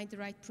 You find the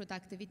right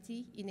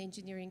productivity in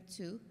engineering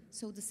too.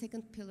 So the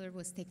second pillar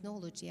was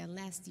technology. And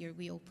last year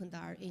we opened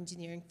our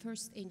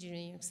first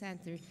engineering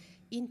center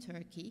in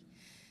Turkey.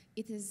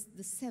 It is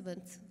the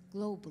 7th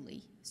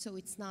globally. So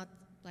it's not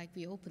like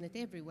we open it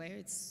everywhere.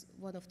 It's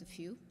one of the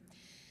few.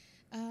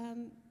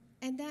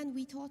 And then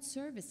we taught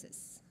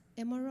services,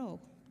 MRO,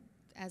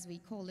 as we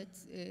call it.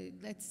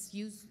 Let's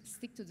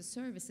stick to the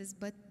services.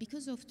 But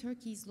because of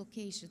Turkey's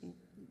location,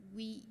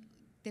 we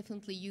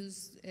definitely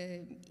use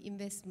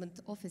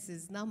investment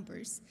offices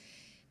numbers.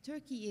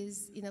 Turkey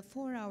is in a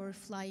 4-hour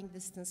flying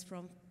distance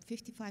from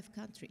 55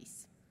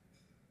 countries.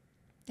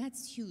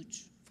 That's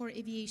huge. For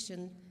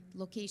aviation,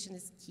 location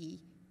is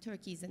key.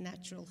 Turkey is a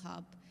natural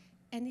hub.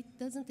 And it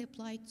doesn't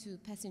apply to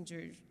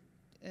passenger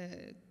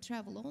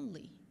travel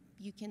only.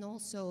 You can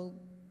also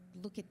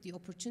look at the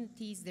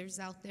opportunities there's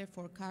out there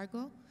for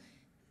cargo,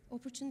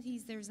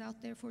 opportunities there's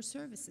out there for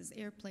services,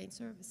 airplane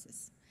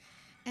services.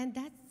 And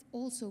that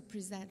also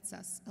presents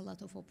us a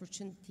lot of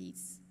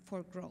opportunities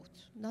for growth,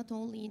 not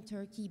only in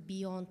Turkey,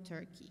 beyond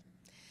Turkey.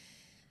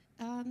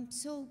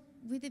 So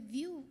with a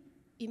view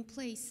in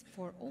place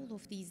for all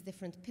of these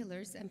different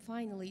pillars, and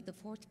finally the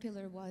 4th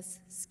pillar was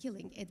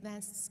skilling,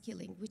 advanced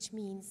skilling, which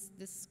means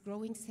this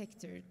growing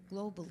sector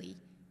globally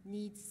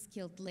needs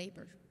skilled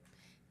labor.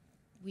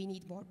 We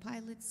need more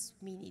pilots,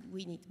 we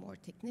need more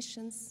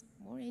technicians,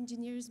 more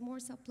engineers,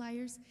 more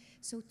suppliers.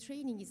 So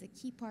training is a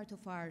key part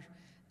of our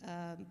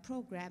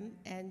program,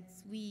 and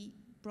we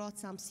brought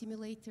some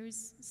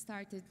simulators,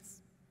 started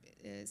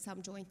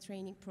some joint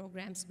training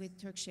programs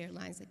with Turkish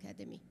Airlines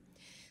Academy.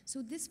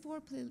 So this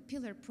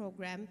 4-pillar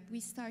program, we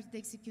started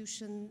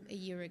execution a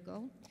year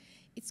ago.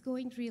 It's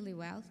going really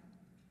well.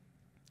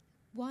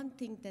 One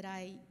thing that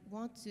I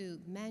want to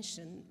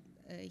mention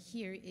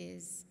here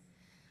is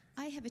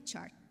I have a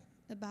chart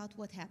about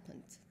what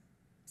happened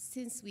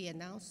since we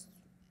announced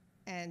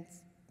and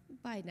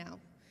by now.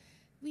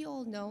 We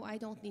all know, I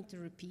don't need to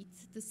repeat,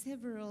 the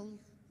several,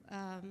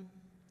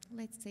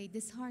 let's say,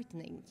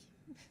 disheartening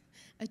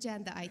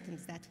agenda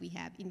items that we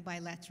have in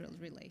bilateral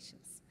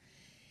relations.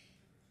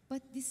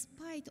 But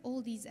despite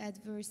all these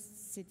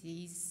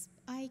adversities,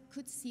 I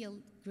could see a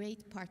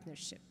great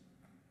partnership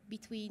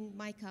between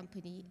my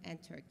company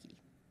and Turkey.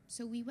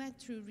 So we went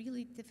through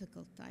really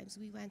difficult times,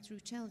 we went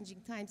through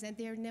challenging times, and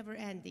they're never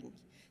ending.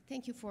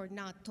 Thank you for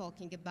not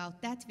talking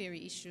about that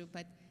very issue,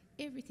 but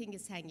everything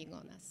is hanging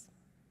on us.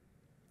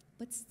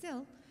 But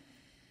still,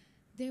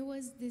 there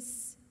was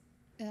this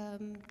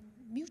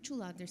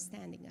mutual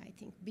understanding, I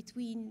think,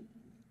 between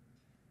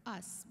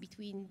us,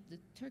 between the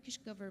Turkish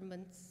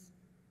government,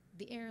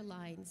 the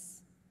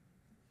airlines,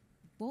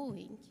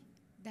 Boeing,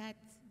 that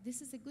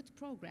this is a good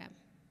program.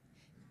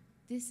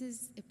 This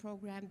is a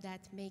program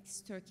that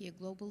makes Turkey a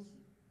global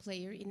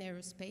player in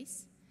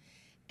aerospace.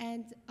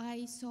 And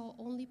I saw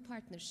only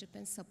partnership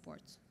and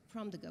support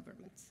from the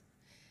government.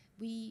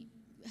 We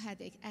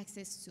had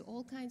access to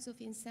all kinds of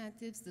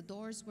incentives. The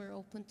doors were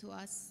open to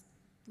us.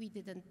 We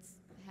didn't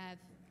have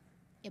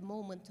a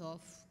moment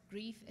of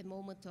grief, a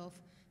moment of,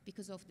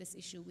 because of this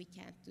issue, we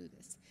can't do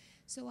this.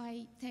 So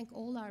I thank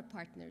all our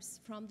partners,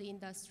 from the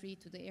industry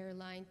to the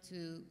airline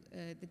to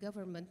the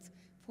government,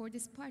 for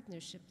this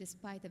partnership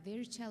despite a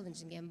very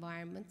challenging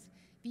environment.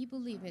 We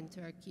believe in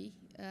Turkey,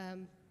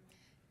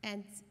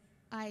 and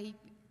I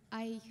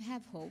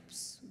have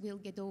hopes we'll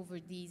get over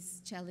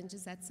these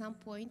challenges at some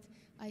point.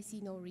 I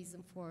see no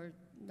reason for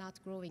not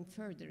growing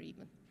further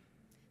even.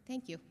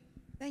 Thank you.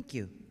 Thank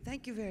you.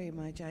 Thank you very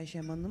much,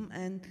 Ayşem Hanım.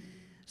 And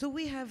so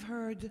we have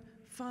heard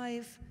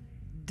 5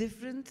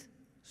 different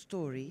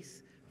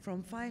stories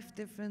from 5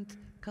 different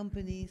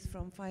companies,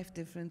 from 5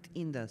 different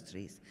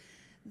industries.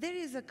 There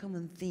is a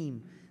common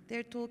theme.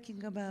 They're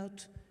talking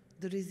about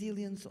the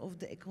resilience of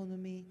the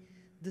economy,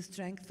 the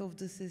strength of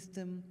the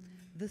system,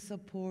 the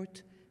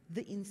support,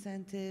 the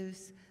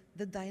incentives,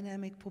 the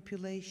dynamic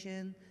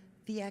population,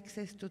 the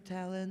access to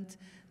talent,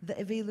 the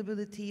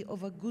availability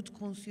of a good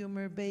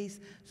consumer base.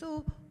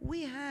 So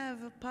we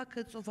have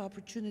pockets of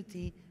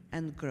opportunity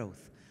and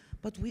growth.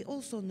 But we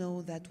also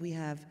know that we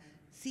have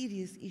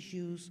serious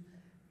issues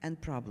and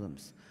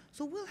problems.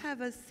 So we'll have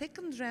a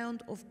second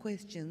round of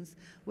questions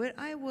where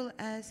I will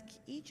ask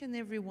each and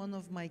every one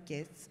of my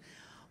guests,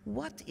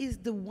 what is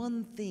the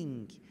one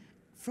thing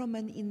from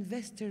an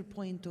investor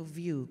point of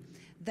view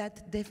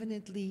that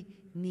definitely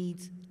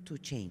needs to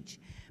change?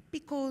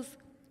 Because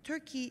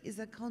Turkey is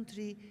a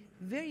country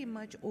very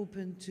much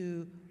open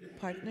to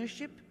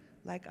partnership,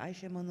 like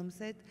Ayşem Hanım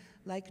said,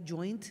 like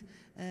joint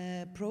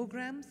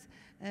programs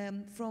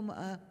from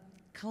a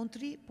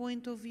country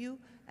point of view,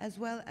 as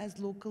well as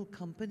local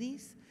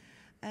companies.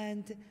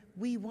 And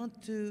we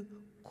want to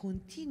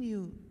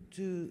continue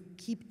to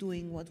keep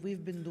doing what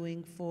we've been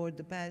doing for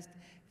the past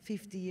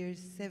 50 years,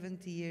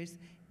 70 years,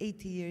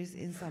 80 years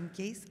in some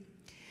case.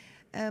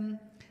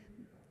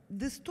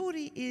 The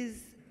story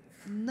is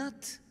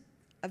not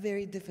a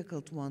very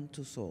difficult one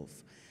to solve.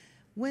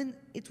 When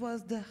it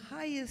was the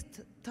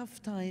highest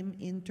tough time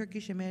in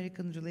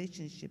Turkish-American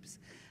relationships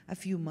a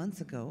few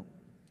months ago,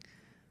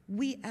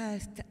 we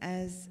asked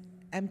as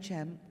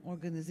AmCham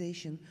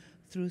organization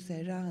through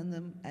Serra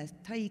Hanım, as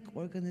TAİK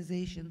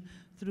organization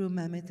through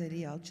Mehmet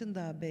Ali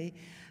Alçındağ Bey,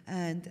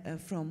 and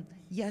from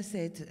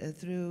YASED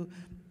through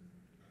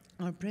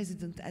our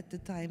president at the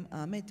time,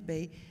 Ahmet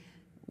Bey,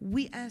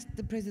 we asked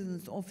the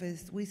president's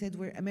office, we said,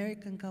 we're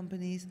American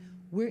companies,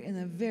 we're in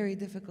a very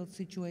difficult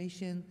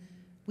situation,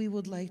 we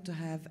would like to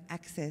have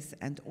access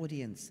and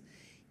audience.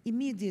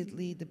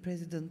 Immediately, the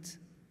president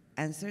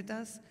answered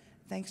us.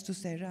 Thanks to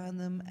Serra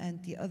Hanım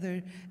and the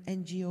other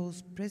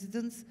NGOs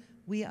presidents,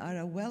 we are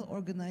a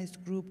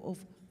well-organized group of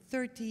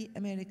 30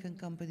 American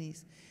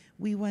companies.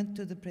 We went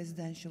to the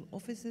presidential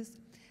offices.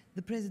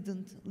 The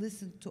president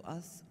listened to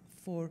us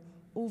for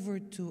over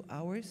 2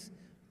 hours,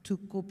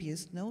 took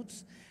copious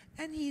notes,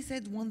 and he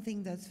said one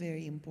thing that's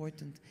very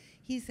important.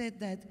 He said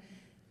that,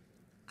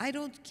 I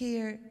don't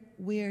care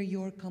where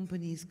your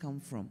companies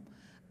come from.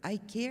 I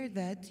care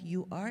that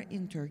you are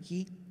in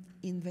Turkey,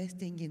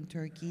 investing in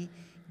Turkey,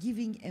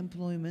 giving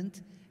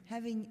employment,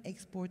 having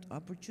export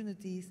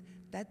opportunities.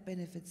 That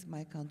benefits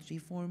my country.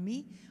 For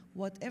me,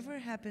 whatever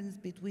happens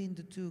between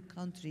the two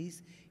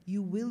countries,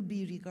 you will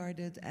be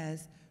regarded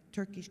as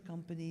Turkish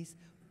companies,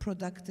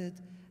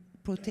 protected,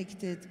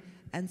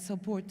 and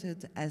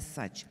supported as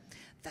such.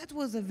 That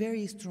was a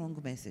very strong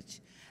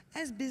message.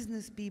 As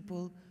business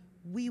people,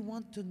 we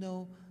want to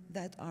know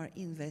that our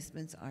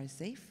investments are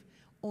safe.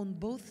 On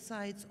both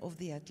sides of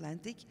the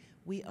Atlantic,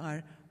 we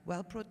are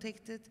well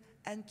protected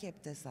and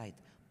kept aside.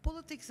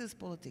 Politics is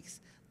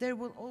politics. There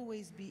will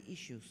always be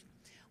issues.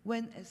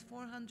 When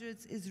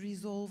S-400 is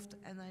resolved,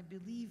 and I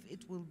believe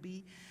it will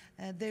be,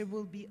 there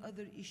will be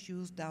other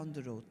issues down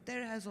the road.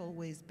 There has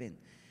always been.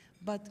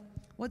 But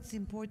what's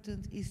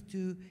important is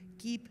to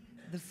keep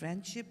the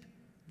friendship,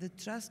 the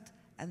trust,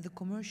 and the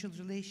commercial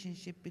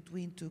relationship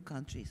between two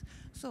countries.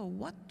 So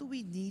what do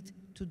we need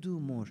to do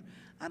more?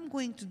 I'm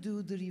going to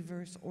do the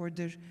reverse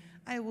order.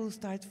 I will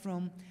start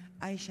from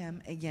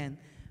Ayşem again.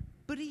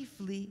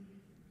 Briefly,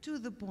 to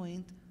the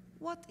point,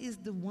 what is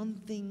the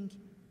one thing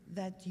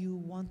that you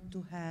want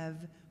to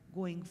have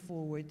going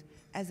forward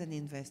as an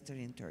investor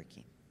in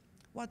Turkey?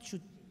 What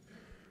should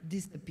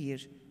disappear,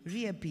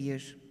 reappear?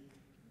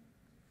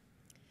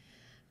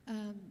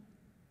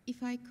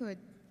 If I could,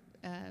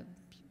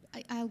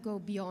 I'll go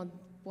beyond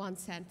one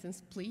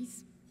sentence,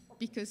 please,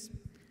 because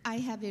I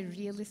have a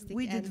realistic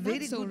we did and very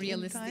not so good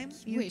realistic in time.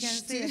 You wish.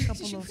 can say a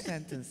couple of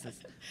sentences.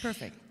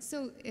 Perfect.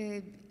 So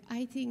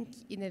I think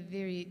in a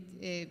very,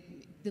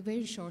 the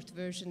very short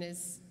version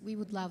is we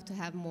would love to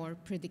have more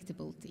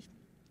predictability.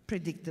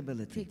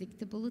 Predictability.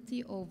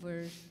 Predictability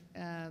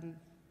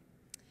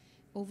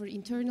over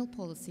internal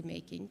policy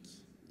making,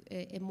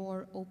 a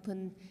more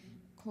open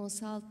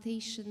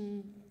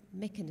consultation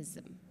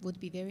mechanism would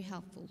be very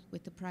helpful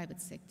with the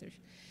private sector.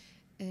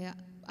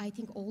 I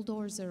think all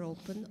doors are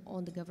open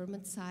on the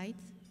government side,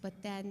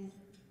 but then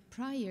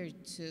prior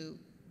to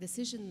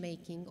decision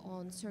making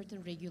on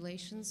certain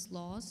regulations,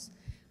 laws,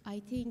 I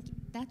think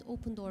that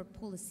open door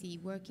policy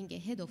working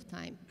ahead of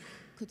time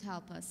could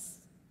help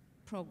us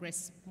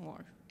progress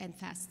more and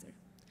faster.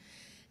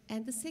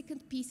 And the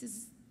second piece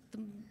is the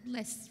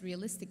less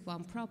realistic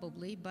one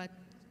probably, but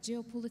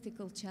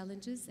geopolitical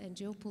challenges and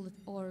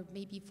or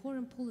maybe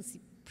foreign policy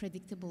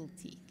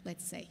predictability,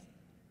 let's say.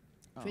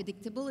 Oh.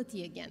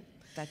 Predictability again.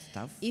 That's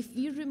tough. If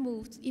we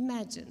removed,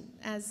 imagine,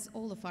 as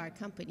all of our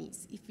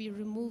companies, if we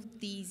removed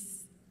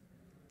these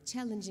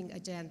challenging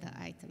agenda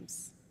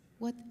items,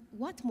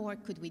 what more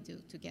could we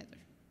do together?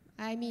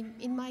 I mean,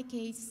 in my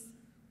case,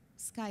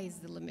 sky is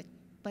the limit.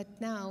 But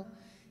now,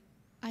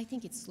 I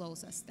think it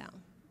slows us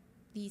down.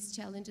 These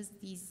challenges,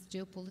 these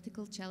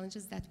geopolitical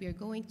challenges that we are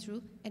going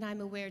through, and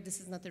I'm aware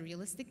this is not a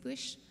realistic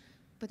wish,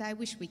 but I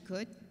wish we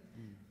could.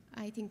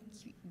 I think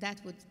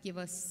that would give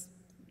us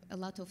a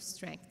lot of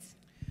strength.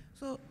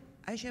 So,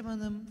 Ayşem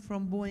Hanım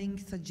from Boeing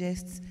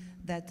suggests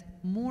that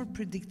more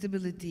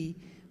predictability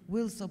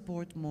will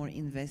support more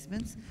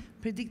investments,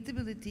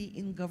 predictability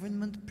in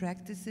government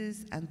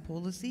practices and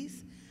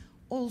policies,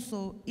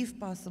 also, if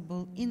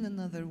possible, in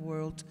another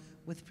world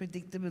with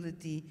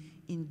predictability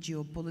in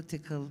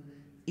geopolitical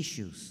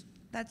issues.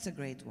 That's a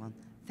great one.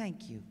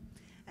 Thank you.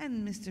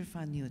 And Mr.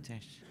 Van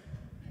Yeutter.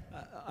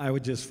 I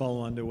would just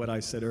follow on to what I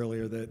said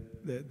earlier,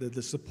 that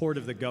the support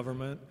of the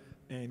government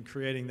and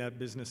creating that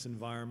business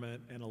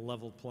environment and a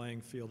level playing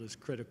field is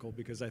critical,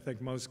 because I think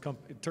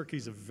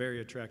Turkey's a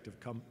very attractive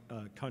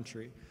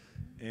country,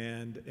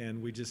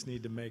 and we just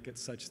need to make it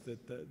such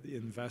that the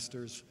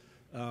investors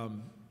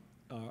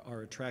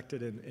are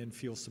attracted and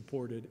feel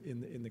supported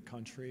in the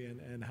country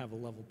and have a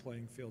level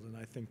playing field, and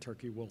I think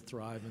Turkey will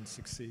thrive and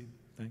succeed.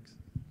 Thanks.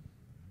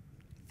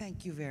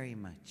 Thank you very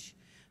much.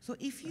 So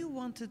if you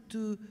wanted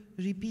to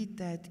repeat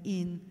that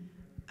in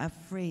a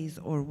phrase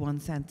or one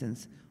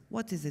sentence.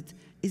 What is it?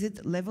 Is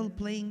it level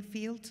playing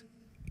field?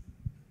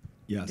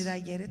 Yes. Did I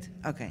get it?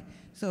 Okay.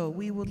 So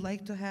we would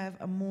like to have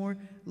a more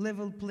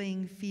level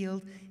playing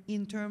field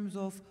in terms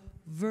of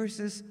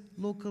versus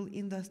local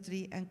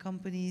industry and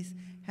companies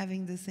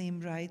having the same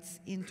rights,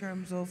 in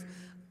terms of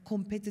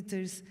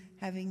competitors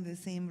having the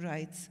same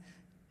rights.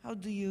 How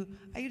do you,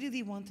 I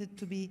really want it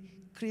to be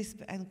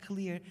crisp and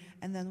clear,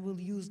 and then we'll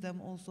use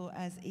them also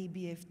as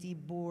ABFT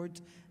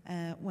board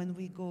when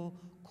we go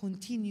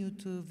continue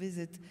to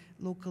visit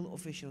local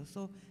officials.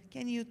 So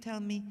can you tell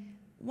me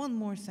one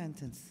more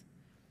sentence?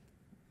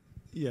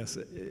 Yes,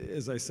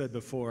 as I said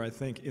before, I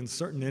think in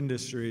certain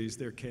industries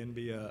there can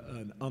be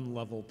an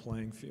unlevel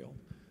playing field.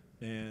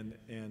 And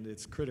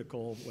it's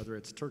critical, whether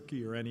it's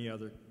Turkey or any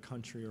other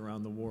country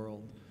around the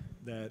world,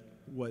 that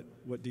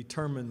what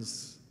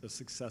determines a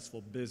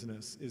successful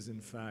business is in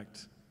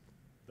fact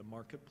the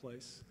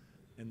marketplace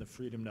and the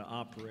freedom to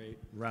operate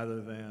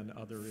rather than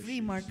other issues.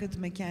 Free market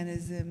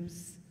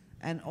mechanisms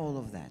and all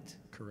of that.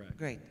 Correct.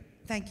 Great.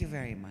 Thank you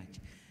very much.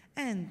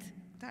 And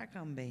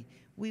Tarkan Bey,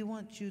 we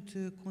want you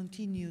to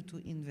continue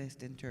to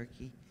invest in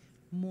Turkey.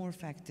 More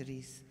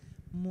factories,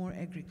 more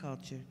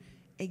agriculture,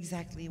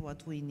 exactly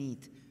what we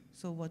need.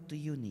 So what do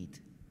you need?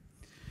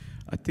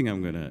 I think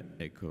I'm going to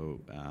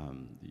echo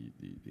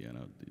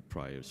the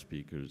prior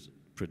speakers'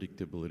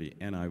 predictability,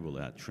 and I will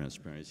add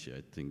transparency.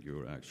 I think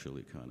you're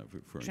actually kind of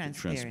referring to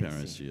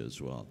transparency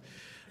as well.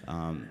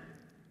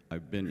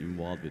 I've been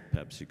involved with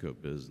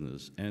PepsiCo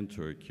business and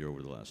Turkey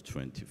over the last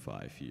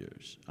 25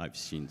 years. I've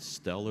seen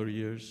stellar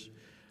years,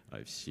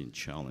 I've seen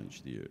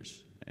challenged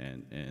years,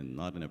 and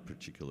not in a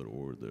particular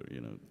order,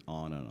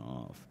 on and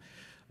off.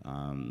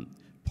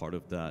 Part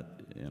of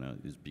that,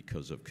 is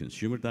because of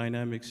consumer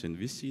dynamics, and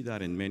we see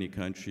that in many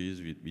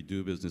countries. We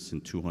do business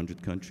in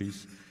 200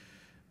 countries.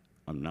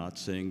 I'm not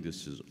saying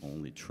this is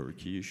only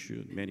Turkey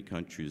issue. Many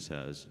countries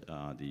has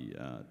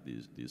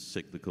these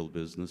cyclical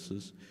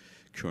businesses.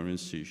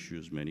 Currency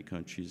issues, many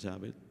countries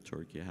have it.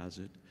 Turkey has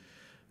it.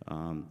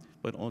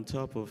 But on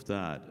top of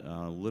that,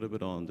 a little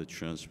bit on the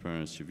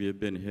transparency, we have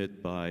been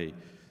hit by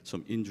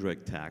some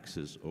indirect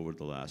taxes over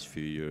the last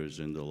few years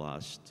in the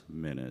last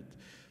minute.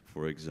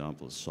 For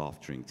example,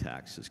 soft drink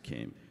taxes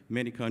came.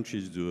 Many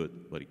countries do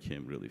it, but it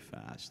came really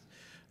fast.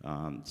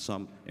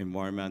 Some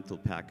environmental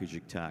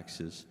packaging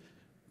taxes,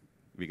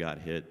 we got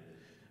hit.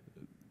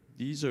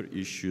 These are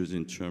issues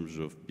in terms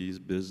of these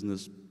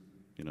business,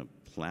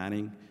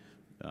 planning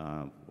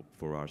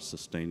for our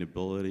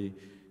sustainability,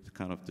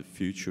 kind of the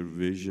future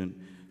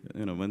vision.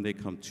 When they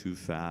come too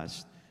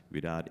fast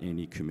without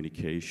any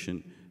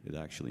communication, it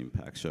actually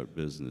impacts our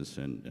business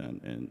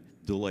and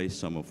delays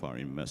some of our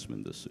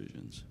investment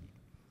decisions.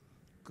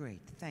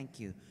 Great, thank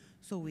you.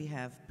 So we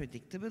have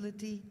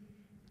predictability,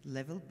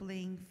 level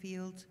playing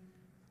field,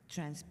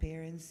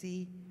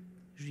 transparency,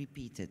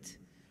 repeated.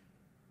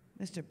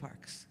 Mr.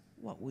 Parks,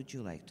 what would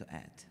you like to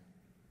add?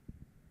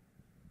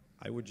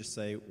 I would just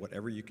say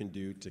whatever you can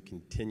do to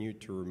continue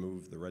to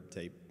remove the red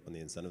tape on the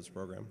incentives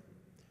program.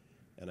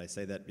 And I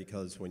say that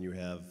because when you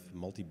have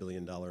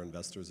multi-billion-dollar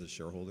investors as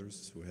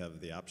shareholders who have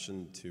the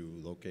option to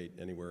locate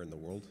anywhere in the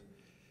world,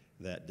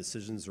 that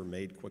decisions are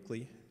made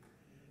quickly.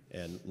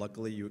 And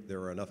luckily,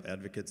 there are enough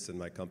advocates in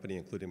my company,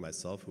 including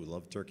myself, who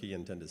love Turkey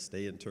and tend to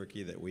stay in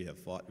Turkey, that we have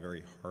fought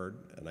very hard.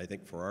 And I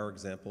think for our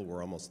example,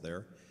 we're almost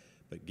there.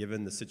 But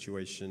given the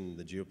situation,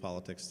 the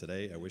geopolitics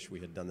today, I wish we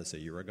had done this a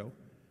year ago.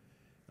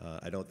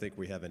 I don't think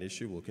we have an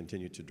issue. We'll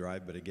continue to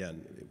drive. But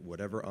again,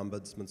 whatever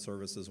ombudsman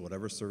services,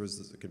 whatever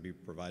services that can be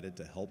provided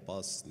to help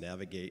us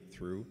navigate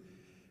through,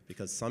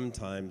 because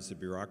sometimes the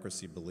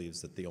bureaucracy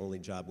believes that the only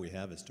job we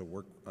have is to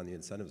work on the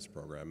incentives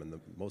program. And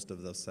most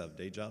of us have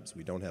day jobs.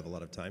 We don't have a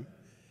lot of time.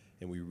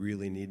 And we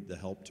really need the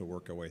help to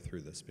work our way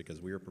through this,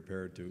 because we are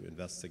prepared to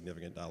invest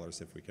significant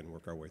dollars if we can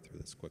work our way through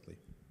this quickly.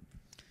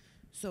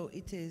 So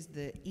it is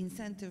the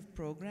incentive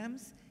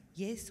programs.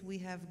 Yes, we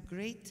have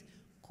great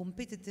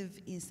competitive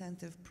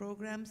incentive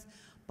programs,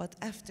 but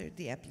after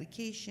the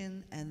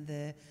application and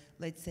the,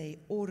 let's say,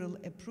 oral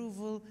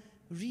approval,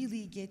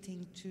 really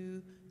getting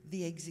to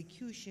the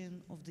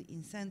execution of the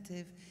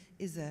incentive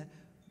is a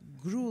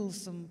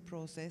gruesome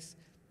process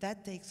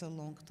that takes a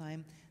long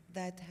time,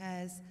 that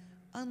has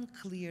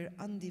unclear,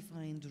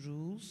 undefined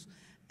rules,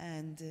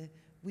 and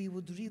we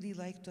would really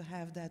like to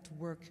have that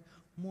work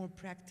more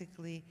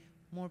practically,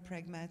 more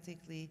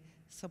pragmatically,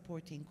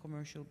 supporting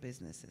commercial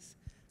businesses.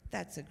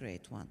 That's a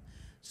great one.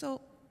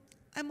 So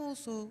I'm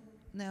also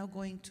now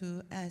going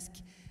to ask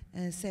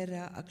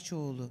Serra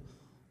Akçaoğlu,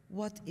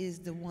 what is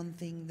the one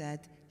thing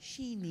that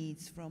she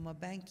needs from a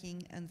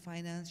banking and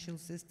financial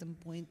system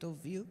point of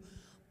view?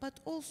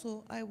 But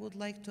also I would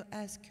like to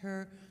ask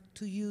her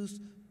to use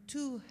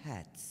two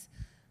hats.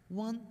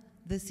 One,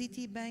 the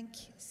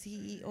Citibank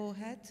CEO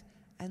hat,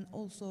 and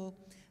also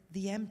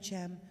the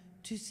AmCham,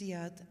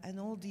 TÜSİAD, and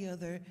all the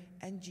other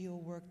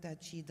NGO work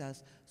that she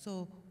does.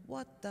 So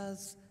what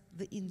does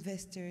the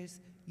investors,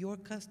 your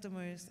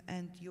customers,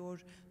 and your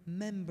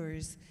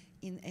members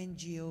in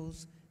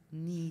NGOs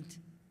need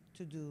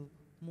to do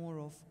more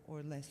of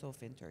or less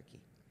of in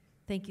Turkey?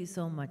 Thank you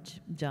so much,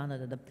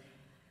 Jonathan.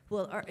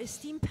 Well, our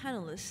esteemed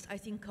panelists, I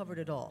think, covered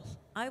it all.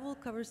 I will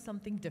cover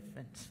something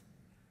different.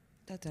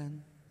 Tatan.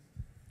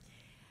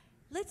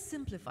 Let's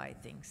simplify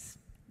things.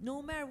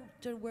 No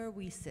matter where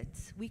we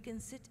sit, we can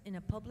sit in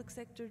a public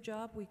sector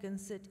job, we can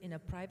sit in a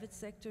private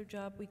sector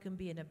job, we can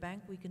be in a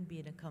bank, we can be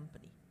in a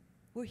company.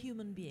 We're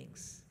human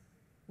beings.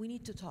 We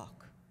need to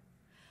talk.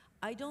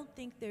 I don't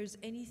think there's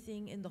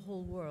anything in the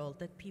whole world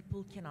that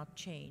people cannot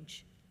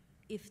change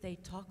if they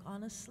talk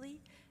honestly,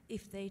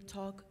 if they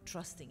talk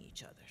trusting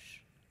each other.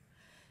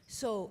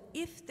 So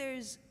if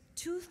there's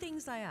two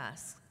things I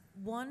ask,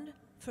 one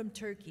from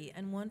Turkey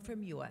and one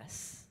from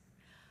US.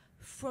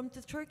 From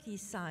the Turkey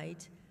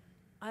side,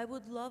 I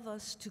would love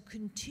us to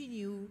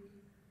continue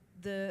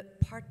the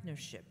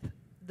partnership,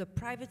 the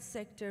private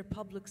sector,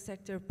 public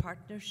sector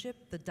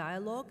partnership, the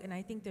dialogue, and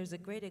I think there's a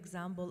great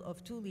example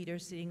of two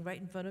leaders sitting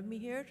right in front of me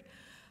here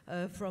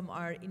from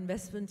our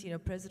investment,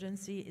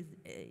 presidency,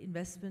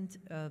 investment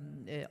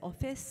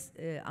office,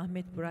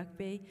 Ahmet Burak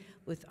Bey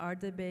with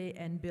Arda Bey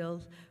and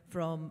Bill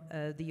from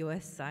the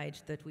US side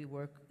that we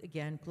work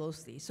again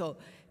closely. So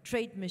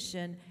trade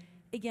mission.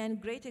 Again,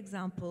 great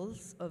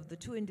examples of the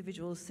two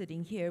individuals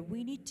sitting here.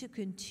 We need to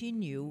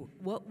continue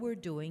what we're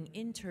doing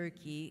in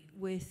Turkey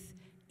with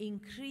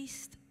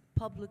increased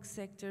public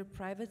sector,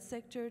 private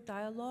sector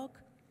dialogue,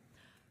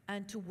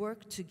 and to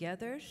work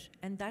together.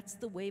 And that's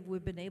the way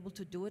we've been able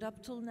to do it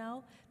up till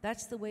now.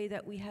 That's the way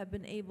that we have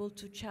been able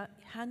to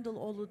handle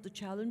all of the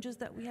challenges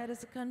that we had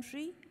as a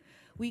country.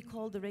 We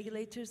call the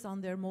regulators on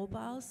their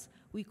mobiles.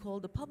 We call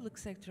the public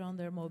sector on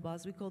their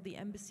mobiles. We call the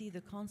embassy,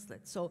 the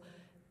consulate. So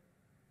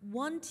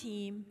one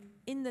team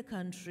in the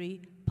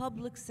country,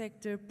 public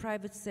sector,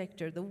 private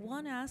sector. The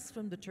one ask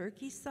from the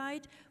Turkey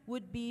side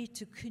would be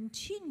to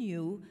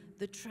continue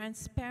the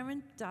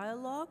transparent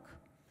dialogue,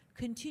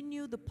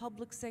 continue the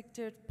public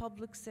sector,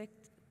 public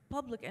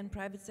and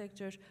private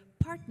sector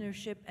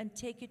partnership, and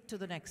take it to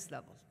the next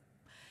level.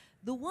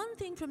 The one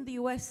thing from the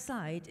US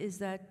side is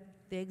that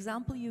the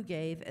example you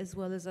gave, as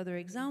well as other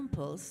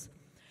examples,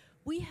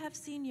 we have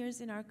seniors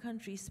in our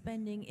country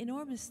spending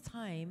enormous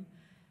time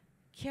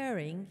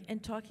caring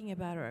and talking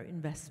about our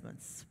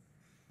investments.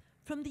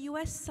 From the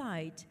US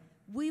side,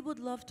 we would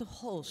love to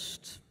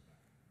host,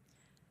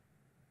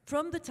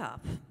 from the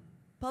top,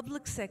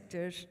 public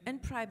sector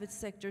and private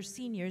sector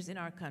seniors in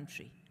our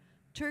country.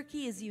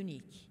 Turkey is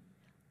unique.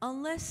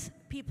 Unless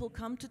people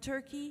come to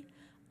Turkey,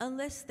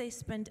 unless they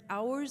spend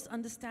hours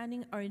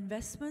understanding our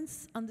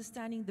investments,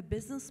 understanding the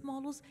business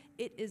models,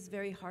 it is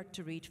very hard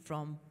to reach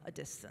from a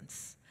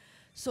distance.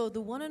 So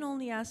the one and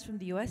only ask from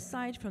the US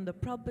side, from the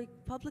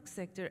public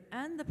sector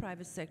and the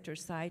private sector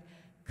side,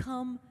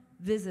 come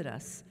visit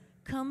us.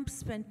 Come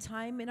spend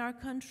time in our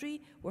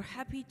country. We're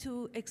happy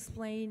to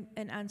explain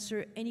and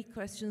answer any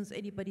questions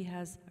anybody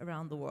has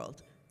around the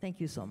world. Thank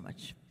you so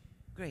much.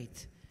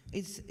 Great.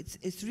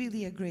 It's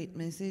really a great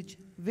message,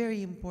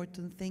 very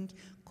important thing.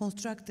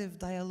 Constructive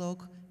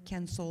dialogue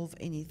can solve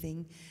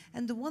anything.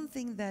 And the one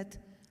thing that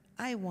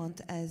I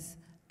want as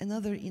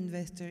another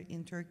investor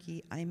in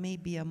Turkey, I may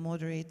be a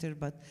moderator,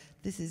 but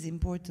this is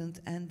important,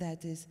 and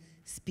that is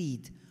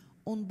speed.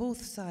 On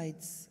both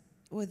sides,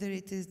 whether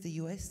it is the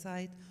US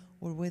side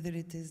or whether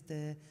it is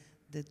the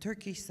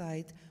Turkish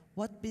side,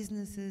 what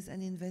businesses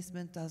and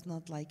investment does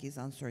not like is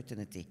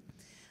uncertainty.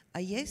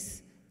 A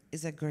yes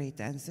is a great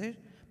answer,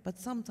 but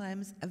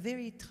sometimes a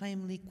very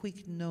timely,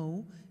 quick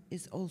no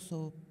is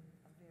also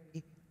a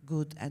very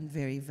good and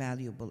very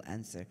valuable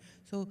answer.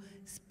 So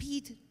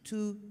speed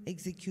to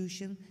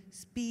execution,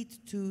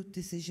 speed to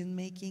decision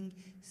making,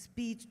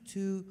 speed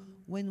to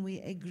when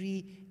we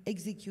agree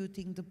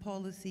executing the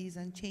policies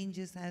and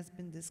changes has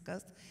been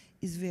discussed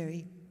is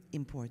very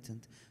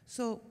important.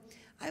 So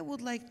I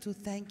would like to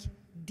thank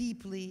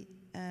deeply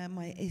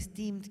my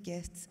esteemed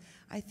guests.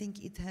 I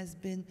think it has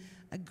been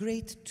a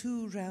great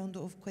 2 rounds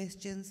of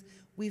questions.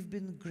 We've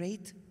been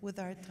great with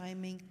our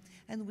timing,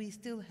 and we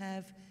still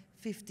have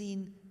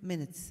 15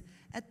 minutes.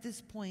 At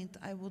this point,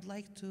 I would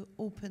like to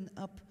open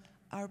up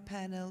our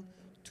panel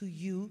to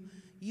you.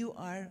 You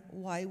are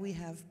why we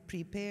have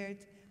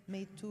prepared,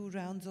 made 2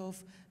 rounds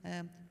of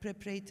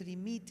preparatory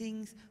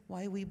meetings,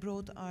 why we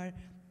brought our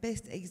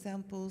best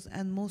examples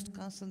and most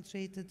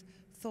concentrated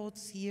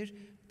thoughts here.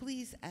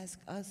 Please ask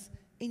us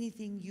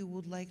anything you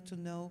would like to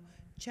know,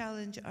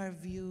 challenge our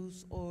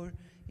views, or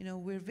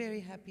we're very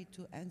happy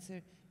to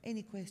answer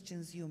any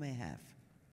questions you may have.